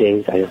 2-3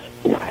 days. I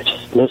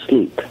just no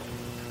sleep.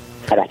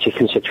 I'd actually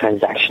finished a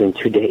transaction in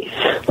 2 days.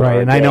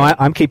 Right, and I know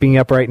I'm keeping you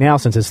up right now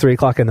since it's 3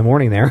 o'clock in the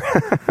morning there.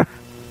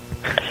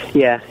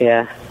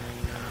 Yeah.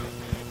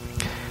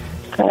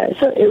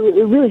 So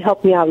it really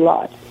helped me out a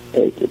lot.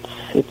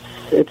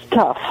 It's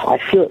tough. I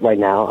feel it right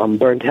now. I'm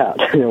burnt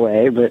out in a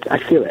way, but I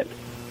feel it.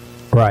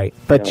 Right,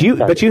 but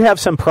you have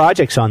some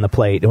projects on the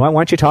plate. Why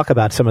don't you talk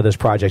about some of those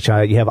projects?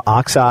 You have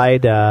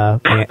Oxide,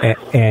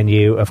 and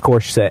you, of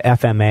course,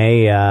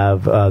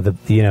 FMA,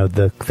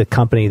 the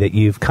company that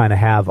you've kind of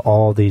have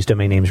all these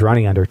domain names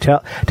running under.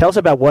 Tell us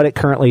about what it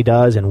currently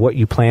does and what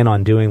you plan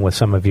on doing with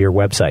some of your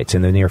websites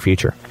in the near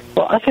future.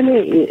 Well,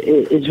 FMA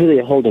is really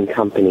a holding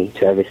company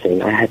to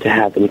everything. I had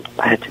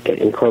to get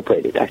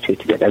incorporated actually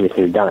to get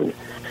everything done.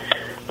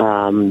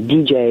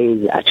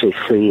 DJ is actually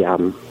free.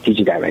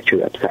 DJ Directory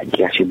website. You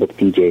can actually book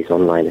DJs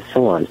online and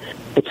so on.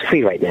 It's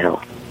free right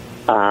now.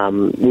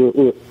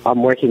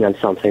 I'm working on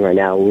something right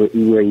now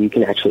where you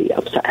can actually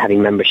start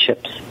having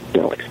memberships.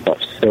 Like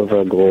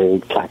silver,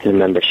 gold, platinum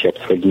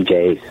memberships for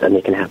DJs, and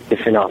they can have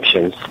different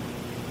options.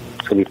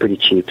 It's going to be pretty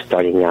cheap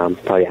starting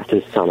probably after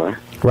the summer.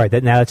 Right.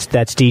 Now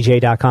that's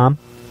DJ.com?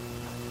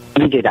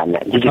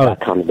 DJ.net.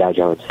 DJ.com is Dow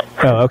Jones.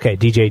 Oh, okay.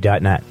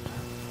 DJ.net.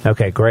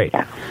 Okay, great.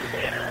 Yeah.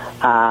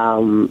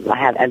 I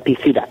have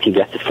NPC.tv.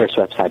 That's the first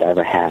website I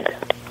ever had.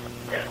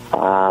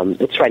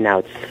 It's right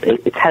now.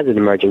 It has an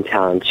emerging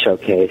talent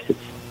showcase.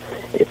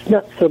 It's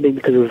not so big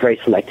because we're very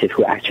selective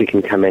who actually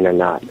can come in or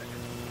not.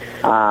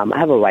 I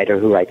have a writer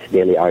who writes a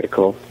daily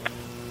article.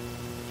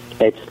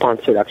 It's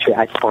sponsored. Actually,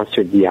 I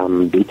sponsored the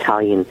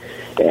Italian.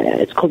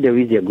 It's called the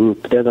Arisia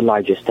Group. They're the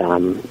largest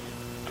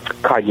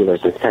car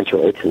dealers in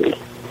central Italy.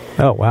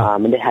 Oh, wow.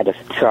 And they had a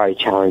Ferrari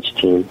Challenge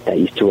team that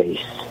used to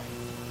race.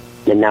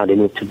 And now they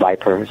moved to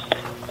Vipers,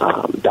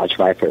 Dodge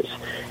Vipers.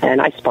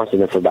 And I sponsored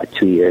them for about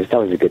 2 years. That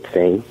was a good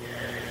thing.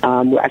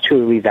 We're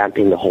actually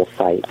revamping the whole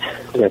site.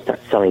 We're going to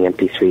start selling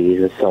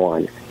MP3s and so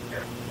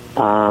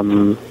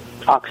on.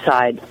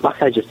 Oxide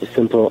is just a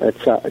simple.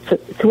 It's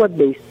a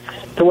web-based.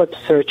 It's a web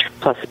search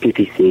plus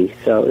PPC.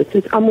 So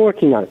I'm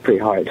working on it pretty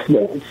hard.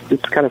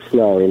 It's kind of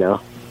slow, you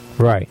know.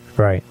 Right.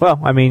 Well,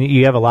 I mean,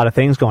 you have a lot of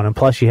things going on.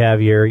 Plus, you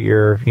have your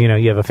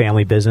you have a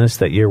family business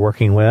that you're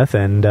working with,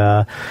 and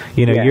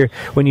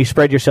when you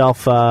spread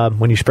yourself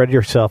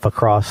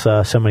across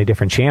so many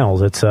different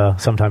channels, it's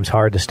sometimes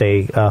hard to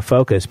stay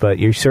focused. But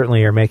you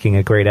certainly are making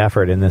a great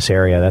effort in this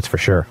area. That's for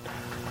sure.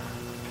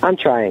 I'm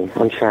trying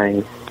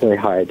really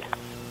hard.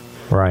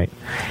 Right.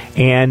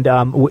 And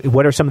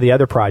what are some of the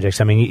other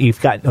projects? I mean,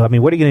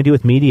 what are you going to do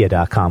with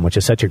Media.com, which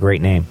is such a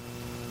great name?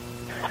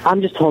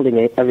 I'm just holding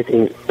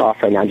everything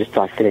off right now just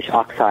till I finish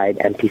Oxide,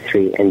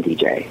 MP3, and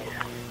DJ.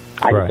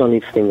 I just don't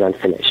leave things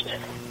unfinished.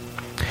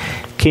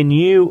 Can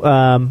you,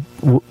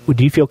 do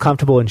you feel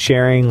comfortable in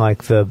sharing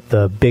like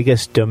the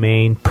biggest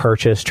domain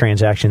purchase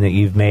transaction that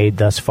you've made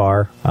thus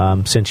far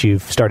since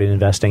you've started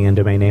investing in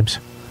domain names?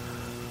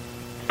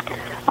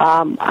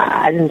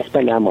 I didn't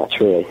spend that much,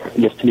 really.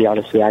 Just to be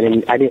honest with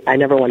you, I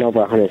never went over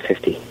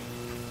 150.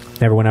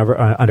 Never went over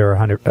under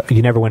 100.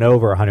 You never went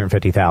over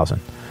 150,000.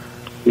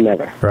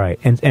 Never. Right.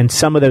 And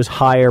some of those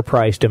higher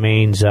priced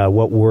domains,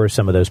 what were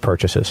some of those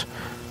purchases?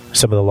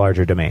 Some of the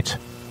larger domains?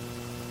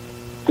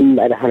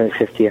 At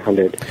 150,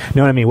 100.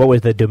 No, I mean, what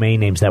was the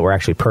domain names that were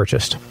actually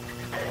purchased?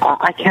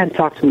 I can't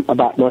talk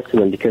about most of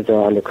them because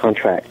they're under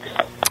contract.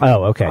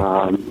 Oh, okay.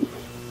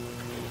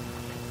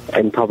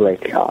 In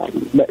public.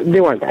 But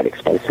they weren't that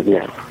expensive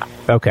now.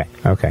 Okay.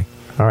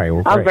 All right.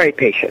 Well, I'm very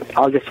patient.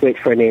 I'll just wait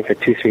for a name for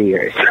 2-3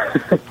 years.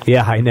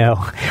 Yeah, I know.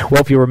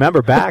 Well, if you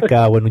remember back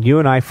when you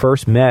and I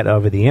first met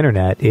over the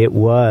internet, it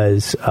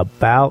was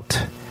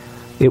about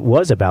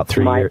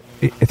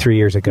 3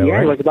 years ago. Yeah,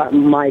 right? It was about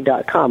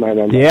my.com, I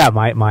remember. Yeah,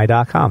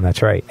 my.com,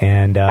 that's right.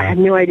 And I had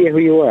no idea who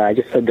you were. I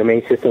just said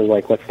domain systems,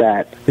 like, what's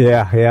that?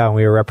 Yeah,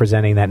 we were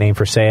representing that name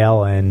for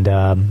sale, and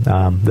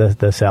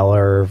the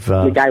seller of...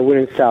 the guy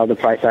wouldn't sell the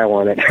price I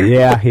wanted.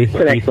 Yeah, he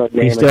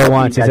still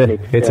wants it.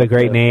 It's a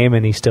great name,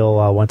 and he still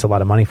wants a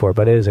lot of money for it,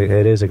 but it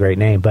is a great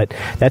name. But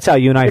that's how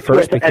you and I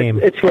became...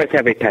 It's worth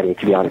every penny,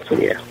 to be honest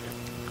with you.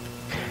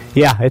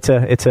 Yeah, it's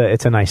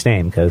a nice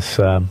name because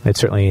it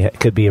certainly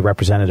could be a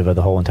representative of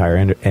the whole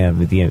entire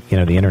the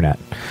internet.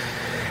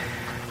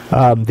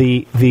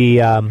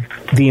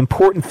 The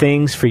important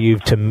things for you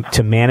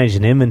to manage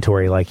an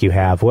inventory like you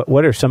have.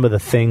 What are some of the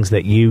things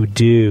that you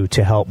do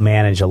to help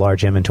manage a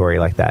large inventory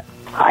like that?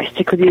 I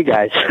stick with you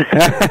guys.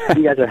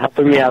 You guys are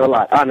helping me out a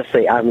lot.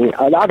 Honestly, I mean,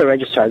 a lot of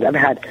registrars I'm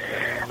not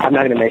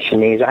going to mention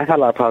names. I've had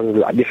a lot of problems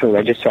with different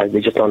registrars.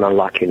 They just don't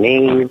unlock your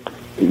name.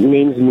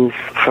 Names move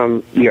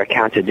from your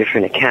account to a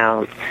different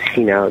account.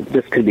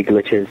 This could be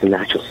glitches in the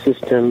actual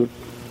system.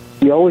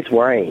 You're always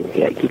worrying.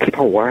 You keep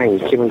on worrying.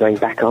 You keep on going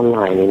back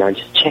online,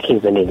 just checking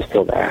if the name's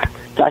still there.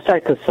 So I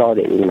started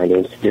consolidating my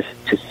names to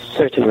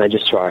certain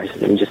registrars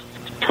and just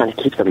trying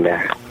to keep them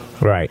there.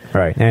 Right.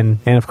 And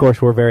of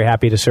course, we're very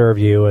happy to serve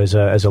you as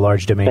a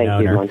large domain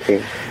owner. Thank you,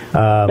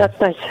 Monty.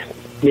 That's nice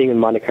being in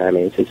Monaco. I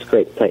mean, it's a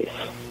great place.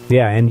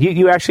 Yeah, and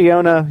you actually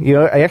own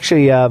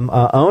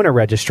a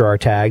registrar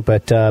tag,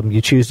 but you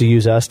choose to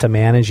use us to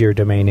manage your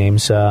domain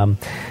names.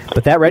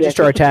 But that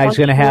registrar tag is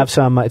going to have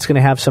some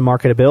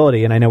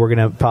marketability, and I know we're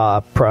going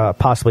to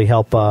possibly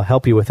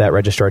help you with that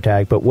registrar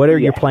tag. But what are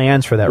your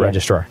plans for that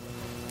registrar?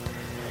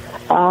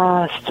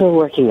 Still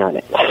working on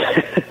it.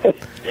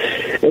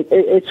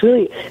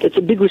 It's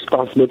a big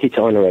responsibility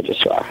to own a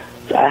registrar.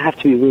 I have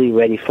to be really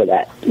ready for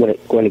that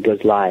when it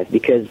goes live,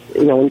 because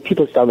when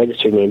people start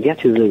registering names, you have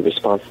to be really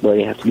responsible.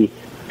 You have to be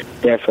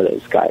there for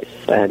those guys,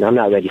 and I'm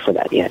not ready for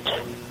that yet.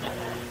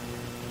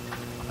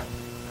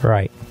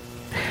 Right.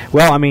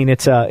 Well, I mean,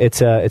 it's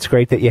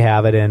great that you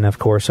have it, and of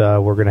course,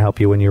 we're going to help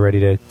you when you're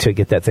ready to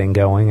get that thing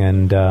going.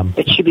 And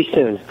it should be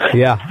soon.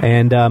 Yeah,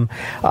 and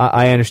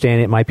I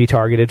understand it might be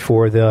targeted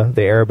for the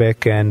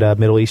Arabic and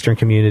Middle Eastern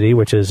community,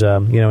 which is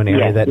an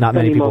area that not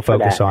many people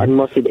focus on, and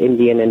mostly the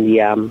Indian and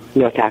the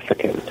North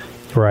African.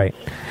 Right.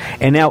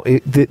 And now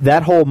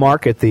that whole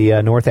market,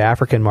 the North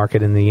African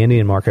market and the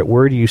Indian market,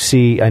 where do you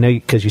see? I know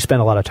because you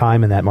spend a lot of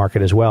time in that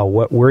market as well.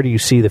 Where do you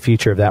see the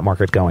future of that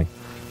market going?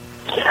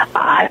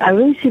 I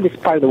really see this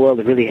part of the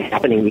world really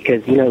happening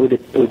because, you know, with the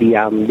what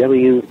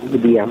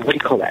do you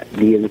call that?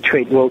 The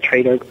World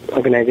Trade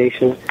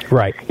Organization.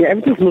 Right. Yeah,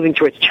 everything's moving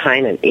towards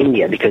China and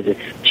India because it's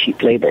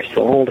cheap labor.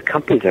 So all the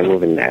companies are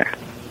moving there,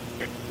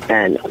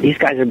 and these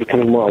guys are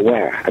becoming more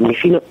aware. I mean,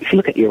 if you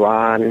look at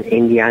Iran,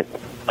 India,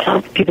 a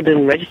lot of people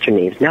didn't register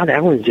names. Now that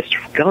everyone's just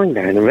going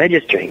there and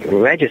registering.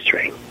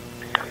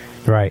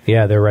 Right.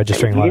 Yeah, they're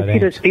registering a lot of names. You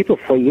didn't see those people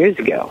 4 years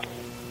ago.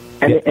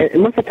 And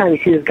most of the time you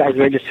see these guys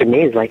register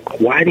names, like,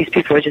 why are these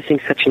people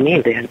registering such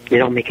names? They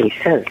don't make any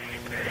sense.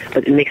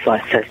 But it makes a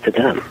lot of sense to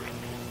them.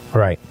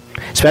 Right.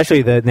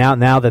 Especially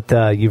now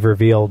that you've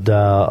revealed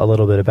a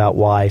little bit about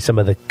why some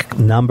of the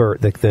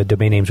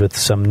domain names with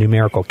some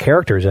numerical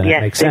characters in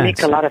it make sense. Yes, they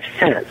make a lot of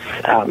sense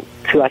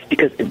to us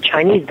because the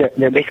Chinese,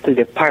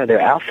 they're part of their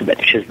alphabet,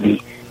 which is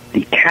the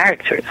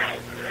characters.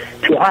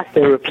 To us,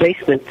 they're a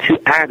replacement to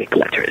Arabic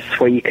letters,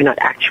 where you cannot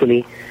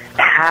actually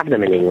have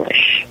them in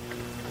English.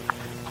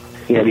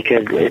 You know,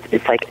 because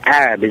it's like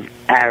Arab is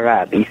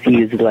Arab. You see,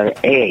 use the letter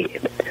A.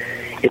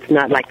 It's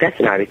not like that's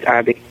in Arabic.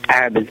 Arab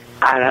is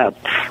Arab.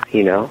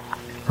 You know.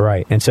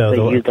 Right, and so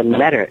you use the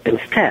letter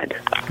instead.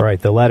 Right,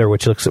 the letter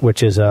which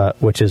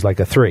is like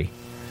a 3.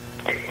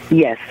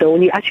 Yes. So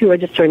when you actually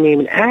register a name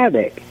in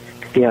Arabic,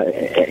 you know,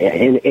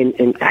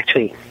 in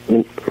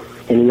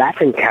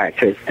Latin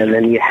characters, and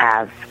then you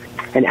have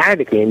an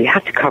Arabic name, you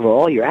have to cover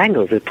all your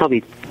angles. There's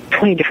probably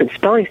 20 different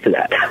spellings to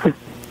that.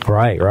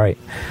 Right.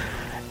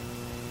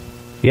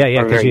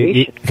 Yeah,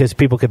 because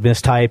people could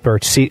mistype or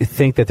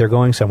think that they're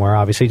going somewhere,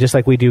 obviously, just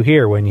like we do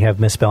here when you have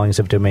misspellings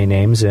of domain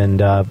names and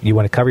you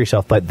want to cover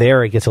yourself. But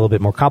there it gets a little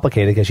bit more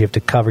complicated because you have to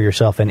cover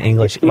yourself in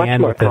English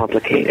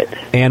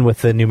and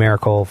with the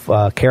numerical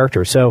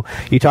characters. So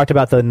you talked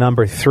about the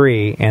number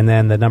 3 and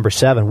then the number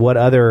 7. What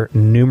other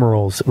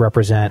numerals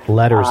represent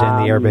letters in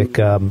the Arabic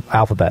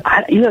alphabet?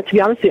 To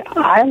be honest with you,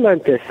 I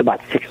learned this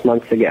about 6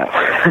 months ago.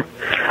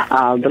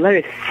 The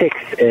letter 6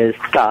 is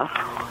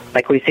ta.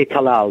 Like when you say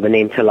Talal, the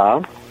name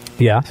Talal.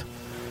 Yes.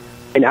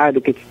 In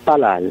Arabic, it's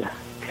Talal.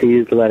 So you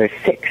use the letter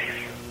 6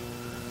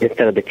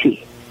 instead of the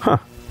T. Huh.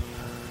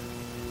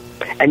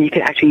 And you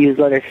can actually use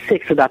letter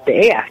 6 without the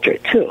A after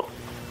it, too.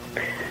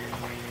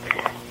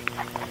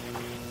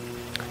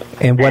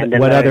 And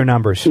what other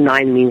numbers?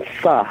 9 means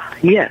Sa.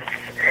 Yes.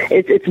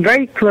 It's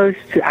very close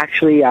to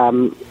actually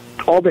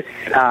all the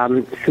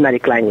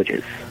Semitic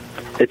languages.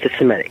 It's a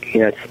Semitic. You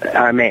know, it's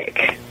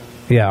Aramaic.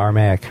 Yeah,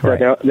 Aramaic. Right.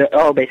 So they're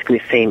all basically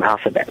the same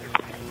alphabet.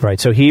 Right.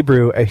 So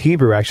Hebrew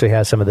actually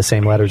has some of the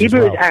same letters Hebrew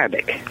as well. Hebrew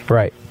is Arabic.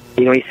 Right.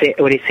 You know,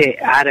 when you say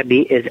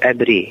Arabi is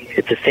Abri,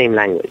 it's the same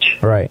language.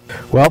 Right.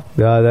 Well,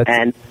 that's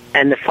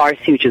and the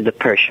Farsi, which is the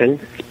Persian,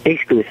 it's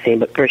basically the same,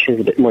 but Persian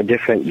is a bit more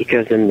different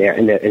because in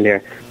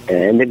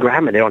their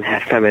grammar they don't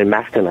have feminine and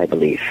masculine, I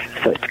believe.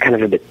 So it's kind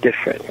of a bit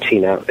different.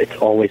 You know, it's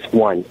always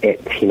one.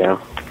 You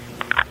know.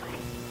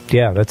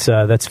 Yeah,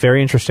 that's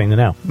very interesting to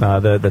know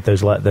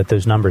that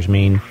those numbers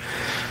mean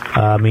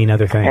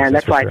other things. And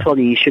that's why I told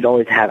you should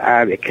always have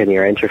Arabic in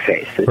your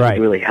interface. It would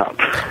really help.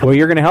 Well,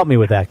 you're going to help me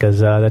with that because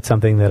that's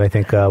something that I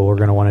think we're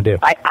going to want to do.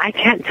 I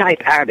can't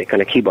type Arabic on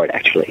a keyboard,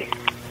 actually.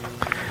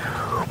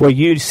 Well,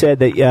 you said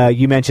that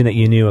you mentioned that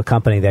you knew a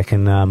company that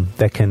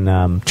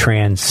can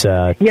trans.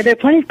 Yeah, there are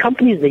plenty of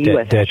companies in the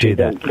U.S. that do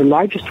that. The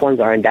largest ones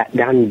are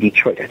down in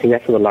Detroit. I think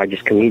that's where the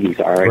largest communities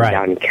are.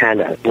 Down in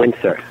Canada,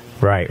 Windsor.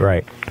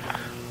 Right.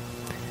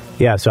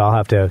 Yeah, so I'll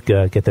have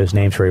to get those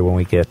names for you when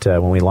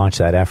we launch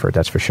that effort.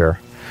 That's for sure.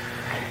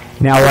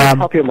 Now,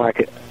 help your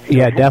market.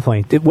 Yeah,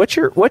 definitely. What's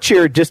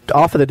your just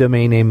off of the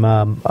domain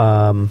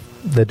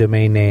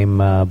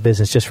name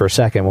business just for a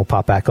second? We'll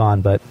pop back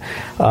on, but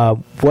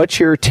what's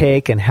your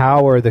take and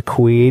how are the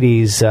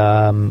Kuwaitis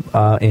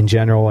in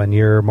general and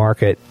your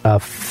market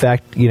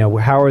affect? You know,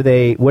 how are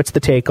they? What's the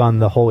take on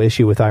the whole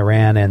issue with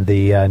Iran and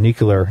the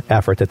nuclear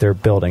effort that they're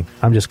building?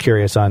 I'm just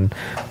curious on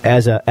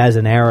as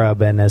an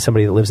Arab and as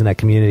somebody that lives in that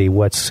community,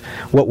 what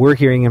we're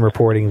hearing and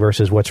reporting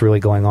versus what's really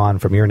going on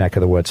from your neck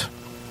of the woods.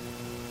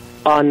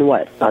 On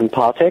what? On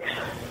politics?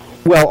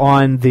 Well,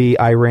 on the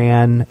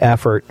Iran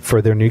effort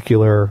for their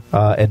nuclear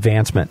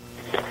advancement.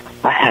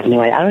 I have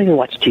no idea. I don't even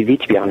watch TV,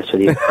 to be honest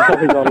with you. I'm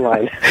always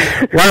online.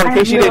 Well, in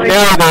case you didn't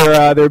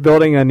know, they're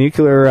building a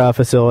nuclear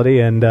facility,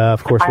 and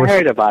of course, I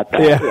heard about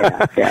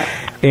that. Yeah.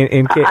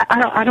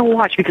 I don't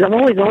watch because I'm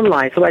always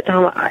online. So by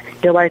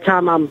the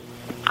time I'm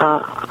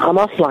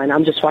offline,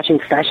 I'm just watching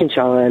Fashion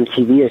Channel on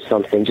MTV or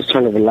something, just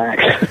trying to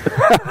relax.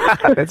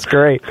 That's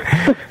great.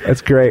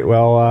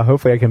 Well,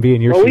 hopefully I can be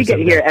in your shoes. Well, we get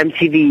here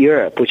MTV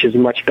Europe, which is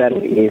much better.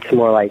 It's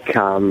more like...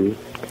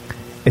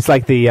 It's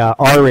like the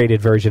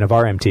R-rated version of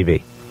our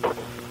MTV.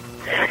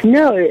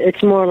 No,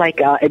 it's more like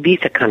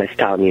Ibiza kind of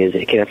style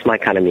music. It's my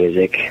kind of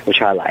music,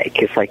 which I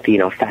like. It's like the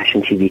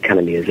fashion TV kind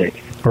of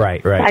music.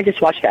 Right. I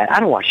just watch that. I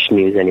don't watch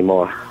news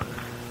anymore.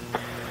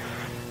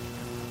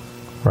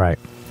 Right.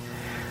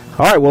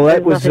 All right. Well,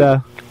 that was.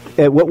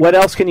 What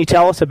else can you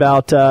tell us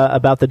about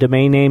the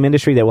domain name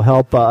industry that will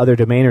help other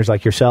domainers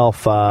like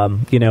yourself?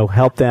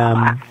 Help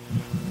them.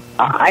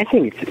 I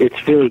think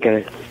it's really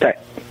going to start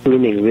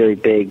booming really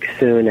big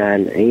soon,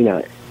 and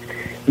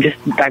just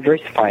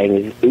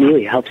diversifying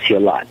really helps you a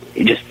lot.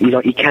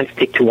 You can't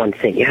stick to one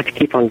thing. You have to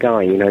keep on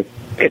going.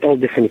 Get all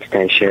different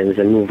extensions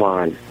and move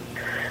on.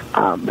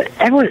 But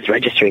everyone is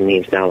registering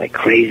names now like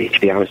crazy, to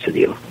be honest with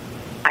you.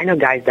 I know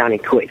guys down in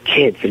Kuwait,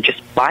 kids, are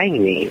just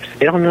buying names.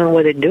 They don't know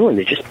what they're doing.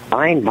 They're just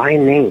buying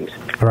names.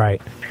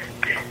 Right.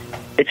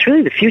 It's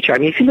really the future. I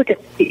mean, if you look at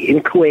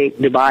in Kuwait,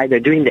 Dubai, they're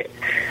doing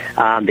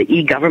the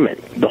e-government.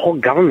 The whole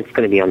government's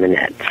going to be on the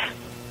net.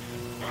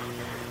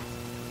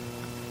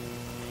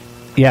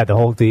 Yeah, the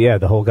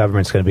whole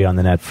government's going to be on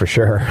the net for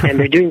sure. And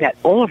they're doing that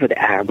all over the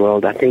Arab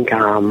world. I think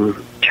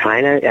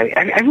China,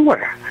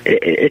 everywhere.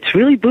 It's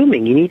really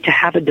booming. You need to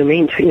have a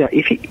domain.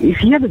 If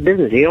you have a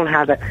business, you don't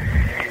have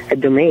a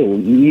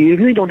domain, you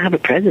really don't have a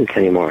presence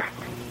anymore.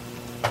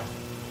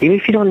 Even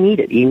if you don't need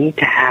it, you need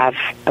to have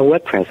a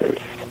web presence.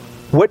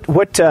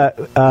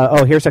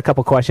 Here's a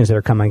couple questions that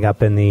are coming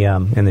up in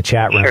the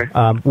chat room.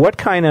 Sure. What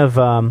kind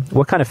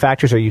of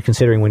factors are you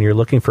considering when you're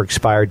looking for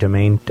expired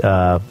domains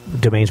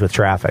with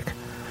traffic?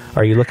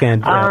 Are you looking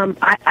at...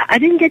 I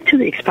didn't get to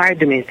the expired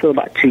domains until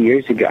about 2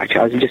 years ago. Actually,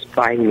 I was just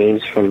buying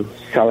names from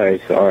sellers,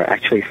 or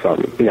actually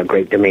from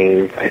great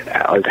domains.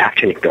 I was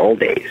actually in the old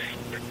days.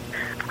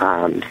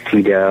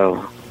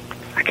 Sudo.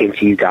 I came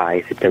to you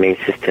guys at Domain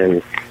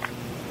Systems.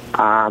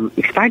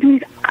 Expired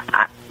domains.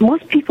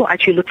 Most people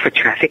actually look for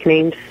traffic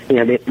names.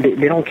 They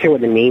don't care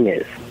what the name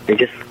is. They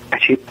just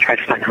actually try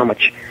to find how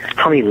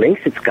many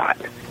links it's got.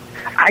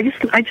 I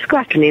just go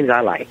after names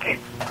I like.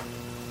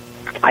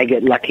 I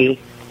get lucky,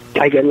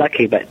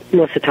 but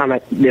most of the time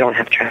they don't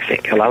have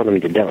traffic. A lot of them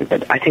don't,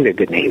 but I think they're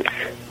good names.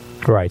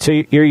 Right. So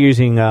you're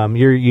using a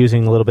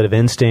little bit of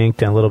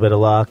instinct and a little bit of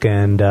luck,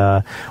 and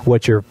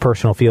what your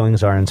personal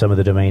feelings are in some of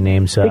the domain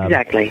names.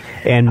 Exactly.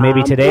 And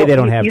maybe today they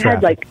don't have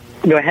traffic.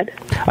 Go ahead.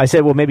 I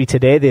said, well, maybe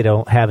today they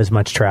don't have as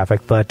much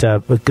traffic, but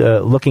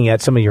looking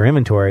at some of your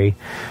inventory,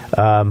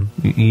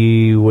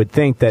 you would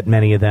think that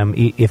many of them,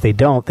 if they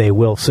don't, they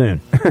will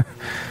soon.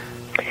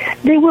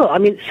 They will. I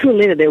mean, sooner or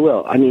later they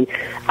will. I mean,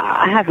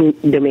 I have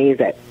domains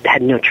that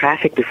had no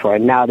traffic before,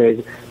 and now there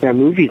are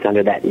movies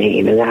under that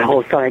name, and I all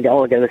of a sudden I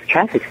go, get this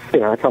traffic.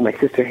 I tell my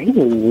sister, hey,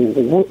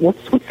 what?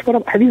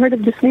 Have you heard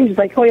of this name? She's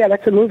like, oh yeah,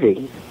 that's a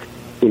movie.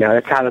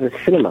 That's out in the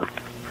cinema.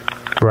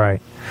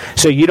 Right.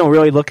 So you don't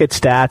really look at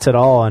stats at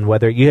all on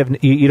whether you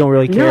don't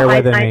really care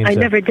whether names. I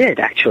never did,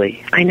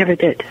 actually. I never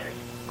did.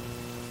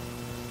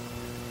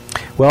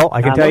 Well,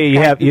 I can tell you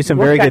have some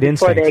very good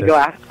instincts.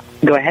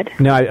 Go ahead.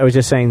 No, I was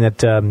just saying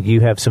that you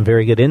have some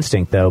very good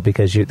instinct, though,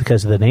 because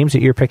of the names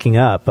that you're picking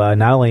up,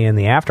 not only in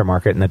the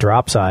aftermarket and the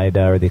drop side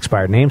or the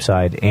expired name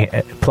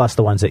side, plus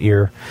the ones that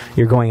you're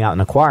going out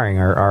and acquiring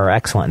are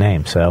excellent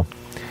names. So.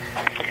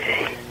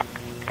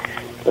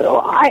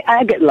 Well,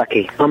 I get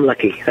lucky. I'm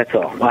lucky. That's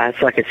all. Like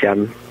I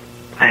said,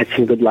 I had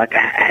some good luck. I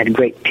had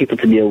great people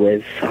to deal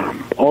with.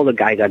 All the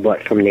guys I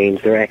bought from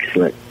names, they're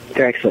excellent.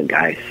 They're excellent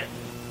guys.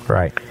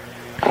 Right.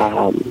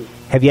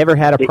 Have you ever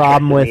had a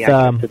problem with?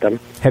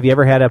 Have you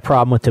ever had a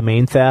problem with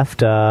domain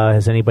theft?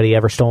 Has anybody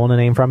ever stolen a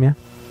name from you?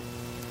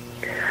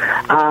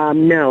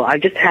 No, I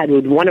just had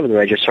with one of the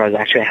registrars.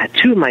 Actually, I had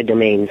two of my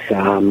domains.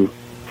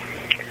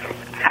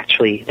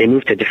 Actually, they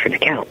moved to a different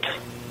account,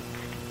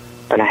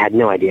 and I had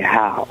no idea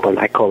how. When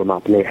I called them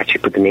up, and they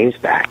actually put the names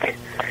back,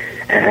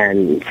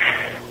 and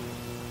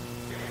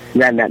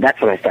then that's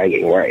when I started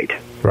getting worried.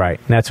 Right,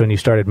 and that's when you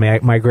started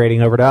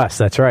migrating over to us.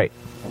 That's right.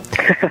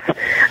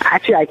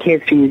 Actually, I came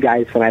through you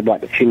guys when I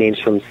bought a few names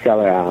from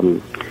seller.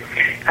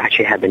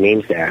 Actually had the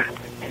names there,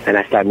 and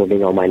I started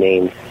moving all my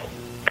names.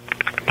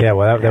 Yeah,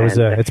 well, that was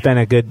it's been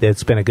a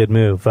good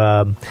move.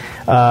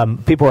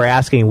 People are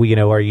asking,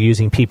 are you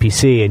using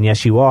PPC? And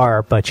yes, you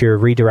are, but you're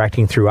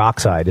redirecting through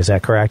Oxide. Is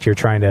that correct? You're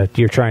trying to.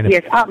 Yes.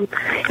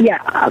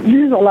 This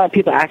is a lot of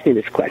people ask me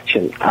this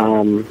question.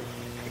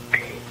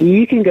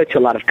 You can go to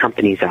a lot of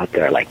companies out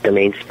there like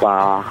Domain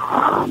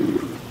Spa.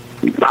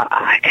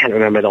 I can't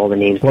remember all the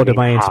names. Well,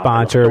 Domain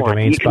Sponsor,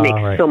 Domain Spa. You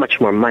can make so much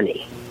more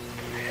money.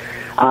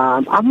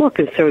 I'm more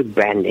concerned with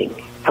branding.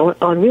 I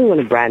really want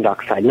to brand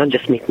Oxide, not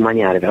just make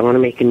money out of it. I want to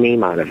make a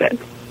name out of it.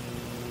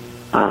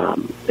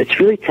 It's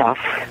really tough.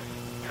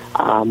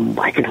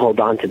 I can hold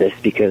on to this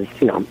because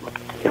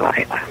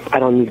I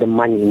don't need the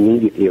money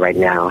immediately right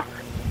now.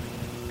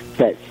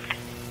 But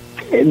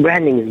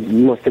branding is the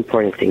most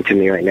important thing to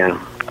me right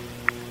now.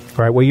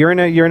 Right. Well, you're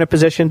in a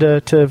position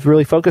to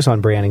really focus on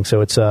branding,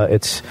 so it's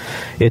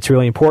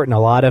really important. A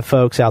lot of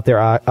folks out there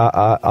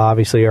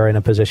obviously are in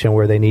a position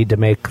where they need to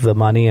make the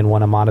money and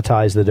want to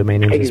monetize the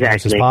domain names as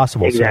much as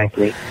possible.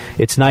 Exactly. So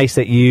it's nice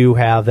that you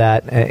have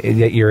that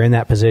you're in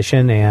that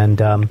position, and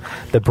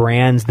the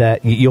brands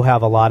that you'll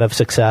have a lot of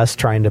success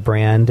trying to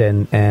brand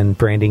and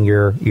branding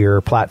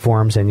your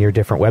platforms and your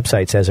different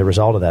websites as a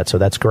result of that. So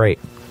that's great.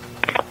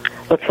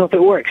 let's hope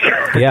it works.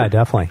 Yeah,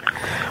 definitely.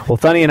 Well,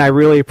 Thunny and I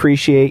really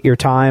appreciate your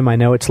time. I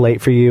know it's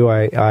late for you.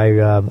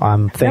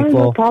 I'm thankful.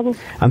 No problem.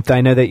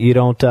 I know that you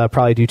don't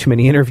probably do too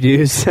many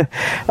interviews.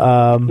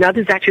 No, this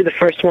is actually the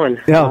first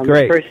one. Oh,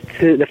 great.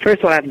 The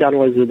first one I've done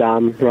was with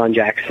Ron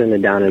Jackson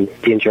and down in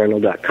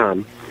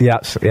DNJournal.com.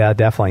 Yes, yeah,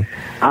 definitely.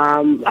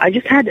 I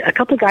just had a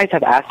couple of guys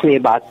have asked me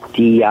about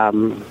the.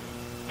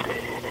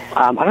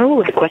 I don't know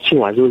what the question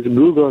was. It was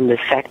Google and the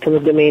sect of the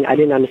domain. I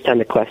didn't understand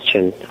the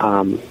question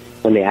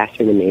when they asked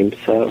me the name.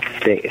 So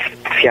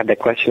if you have that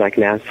question, I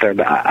can answer.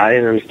 But I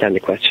didn't understand the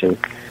question.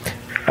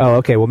 Oh,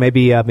 okay. Well,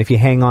 maybe if you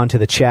hang on to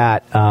the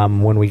chat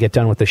when we get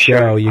done with the show,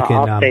 sure. you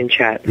can I'll stay in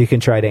chat. You can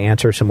try to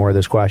answer some more of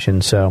those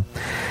questions. So,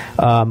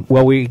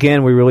 well, we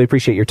really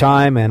appreciate your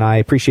time, and I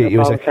appreciate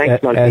you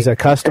as a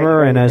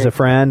customer and as a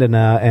friend, and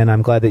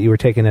I'm glad that you were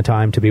taking the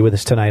time to be with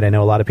us tonight. I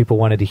know a lot of people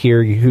wanted to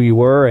hear who you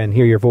were and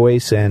hear your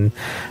voice, and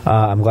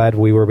I'm glad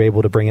we were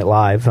able to bring it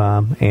live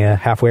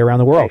halfway around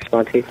the world. Thanks,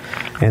 Monty.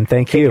 And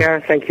thank you. Take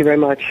care. Thank you very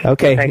much.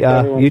 Okay,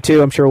 you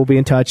too. I'm sure we'll be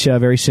in touch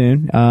very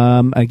soon.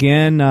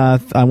 Again,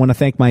 I want to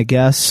thank my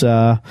guests,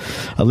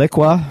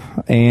 Aliqua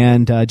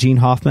and Gene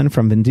Hoffman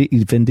from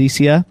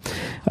Vindicia,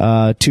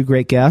 two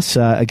great guests.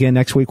 Again,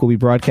 next week we'll be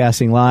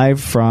broadcasting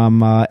live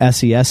from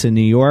SES in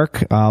New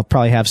York. I'll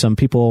probably have some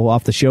people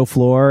off the show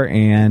floor,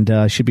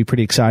 and should be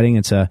pretty exciting.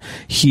 It's a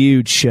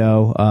huge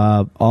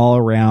show all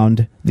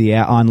around the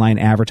online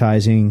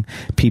advertising,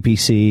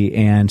 PPC,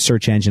 and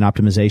search engine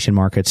optimization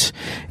markets.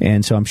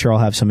 And so I'm sure I'll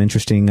have some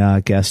interesting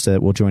guests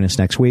that will join us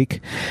next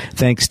week.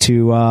 Thanks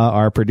to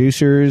our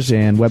producers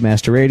and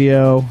Webmaster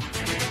Radio.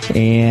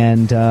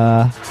 And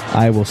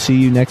I will see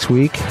you next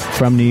week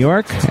from New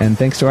York. And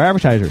thanks to our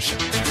advertisers.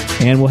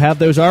 And we'll have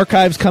those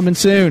archives coming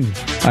soon.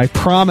 I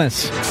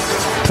promise.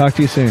 Talk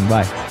to you soon.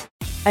 Bye.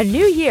 A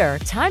new year,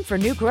 time for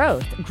new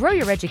growth. Grow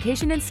your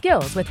education and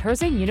skills with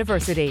Herzing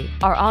University.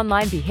 Our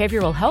online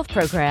behavioral health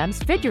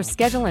programs fit your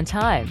schedule and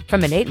time.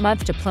 From an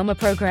 8-month diploma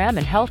program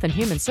in health and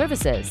human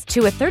services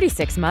to a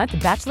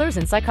 36-month bachelor's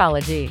in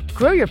psychology.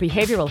 Grow your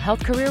behavioral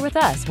health career with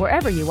us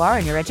wherever you are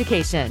in your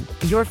education.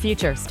 Your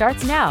future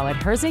starts now at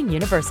Herzing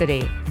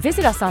University.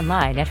 Visit us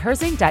online at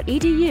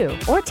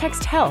herzing.edu or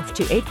text health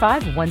to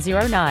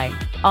 85109.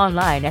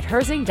 Online at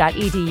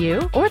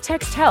herzing.edu or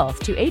text health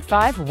to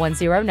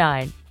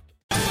 85109.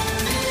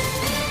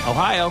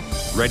 Ohio,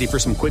 ready for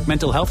some quick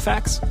mental health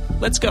facts?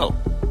 Let's go.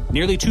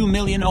 Nearly 2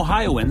 million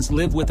Ohioans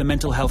live with a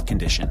mental health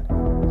condition.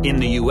 In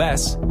the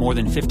U.S., more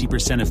than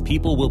 50% of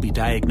people will be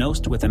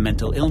diagnosed with a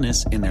mental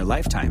illness in their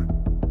lifetime.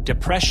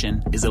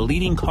 Depression is a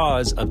leading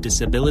cause of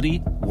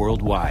disability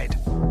worldwide.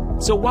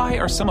 So why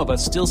are some of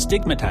us still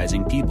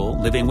stigmatizing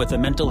people living with a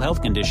mental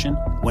health condition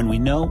when we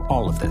know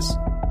all of this?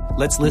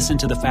 Let's listen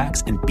to the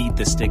facts and beat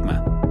the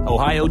stigma.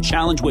 Ohio,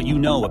 challenge what you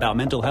know about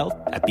mental health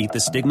at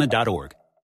beatthestigma.org.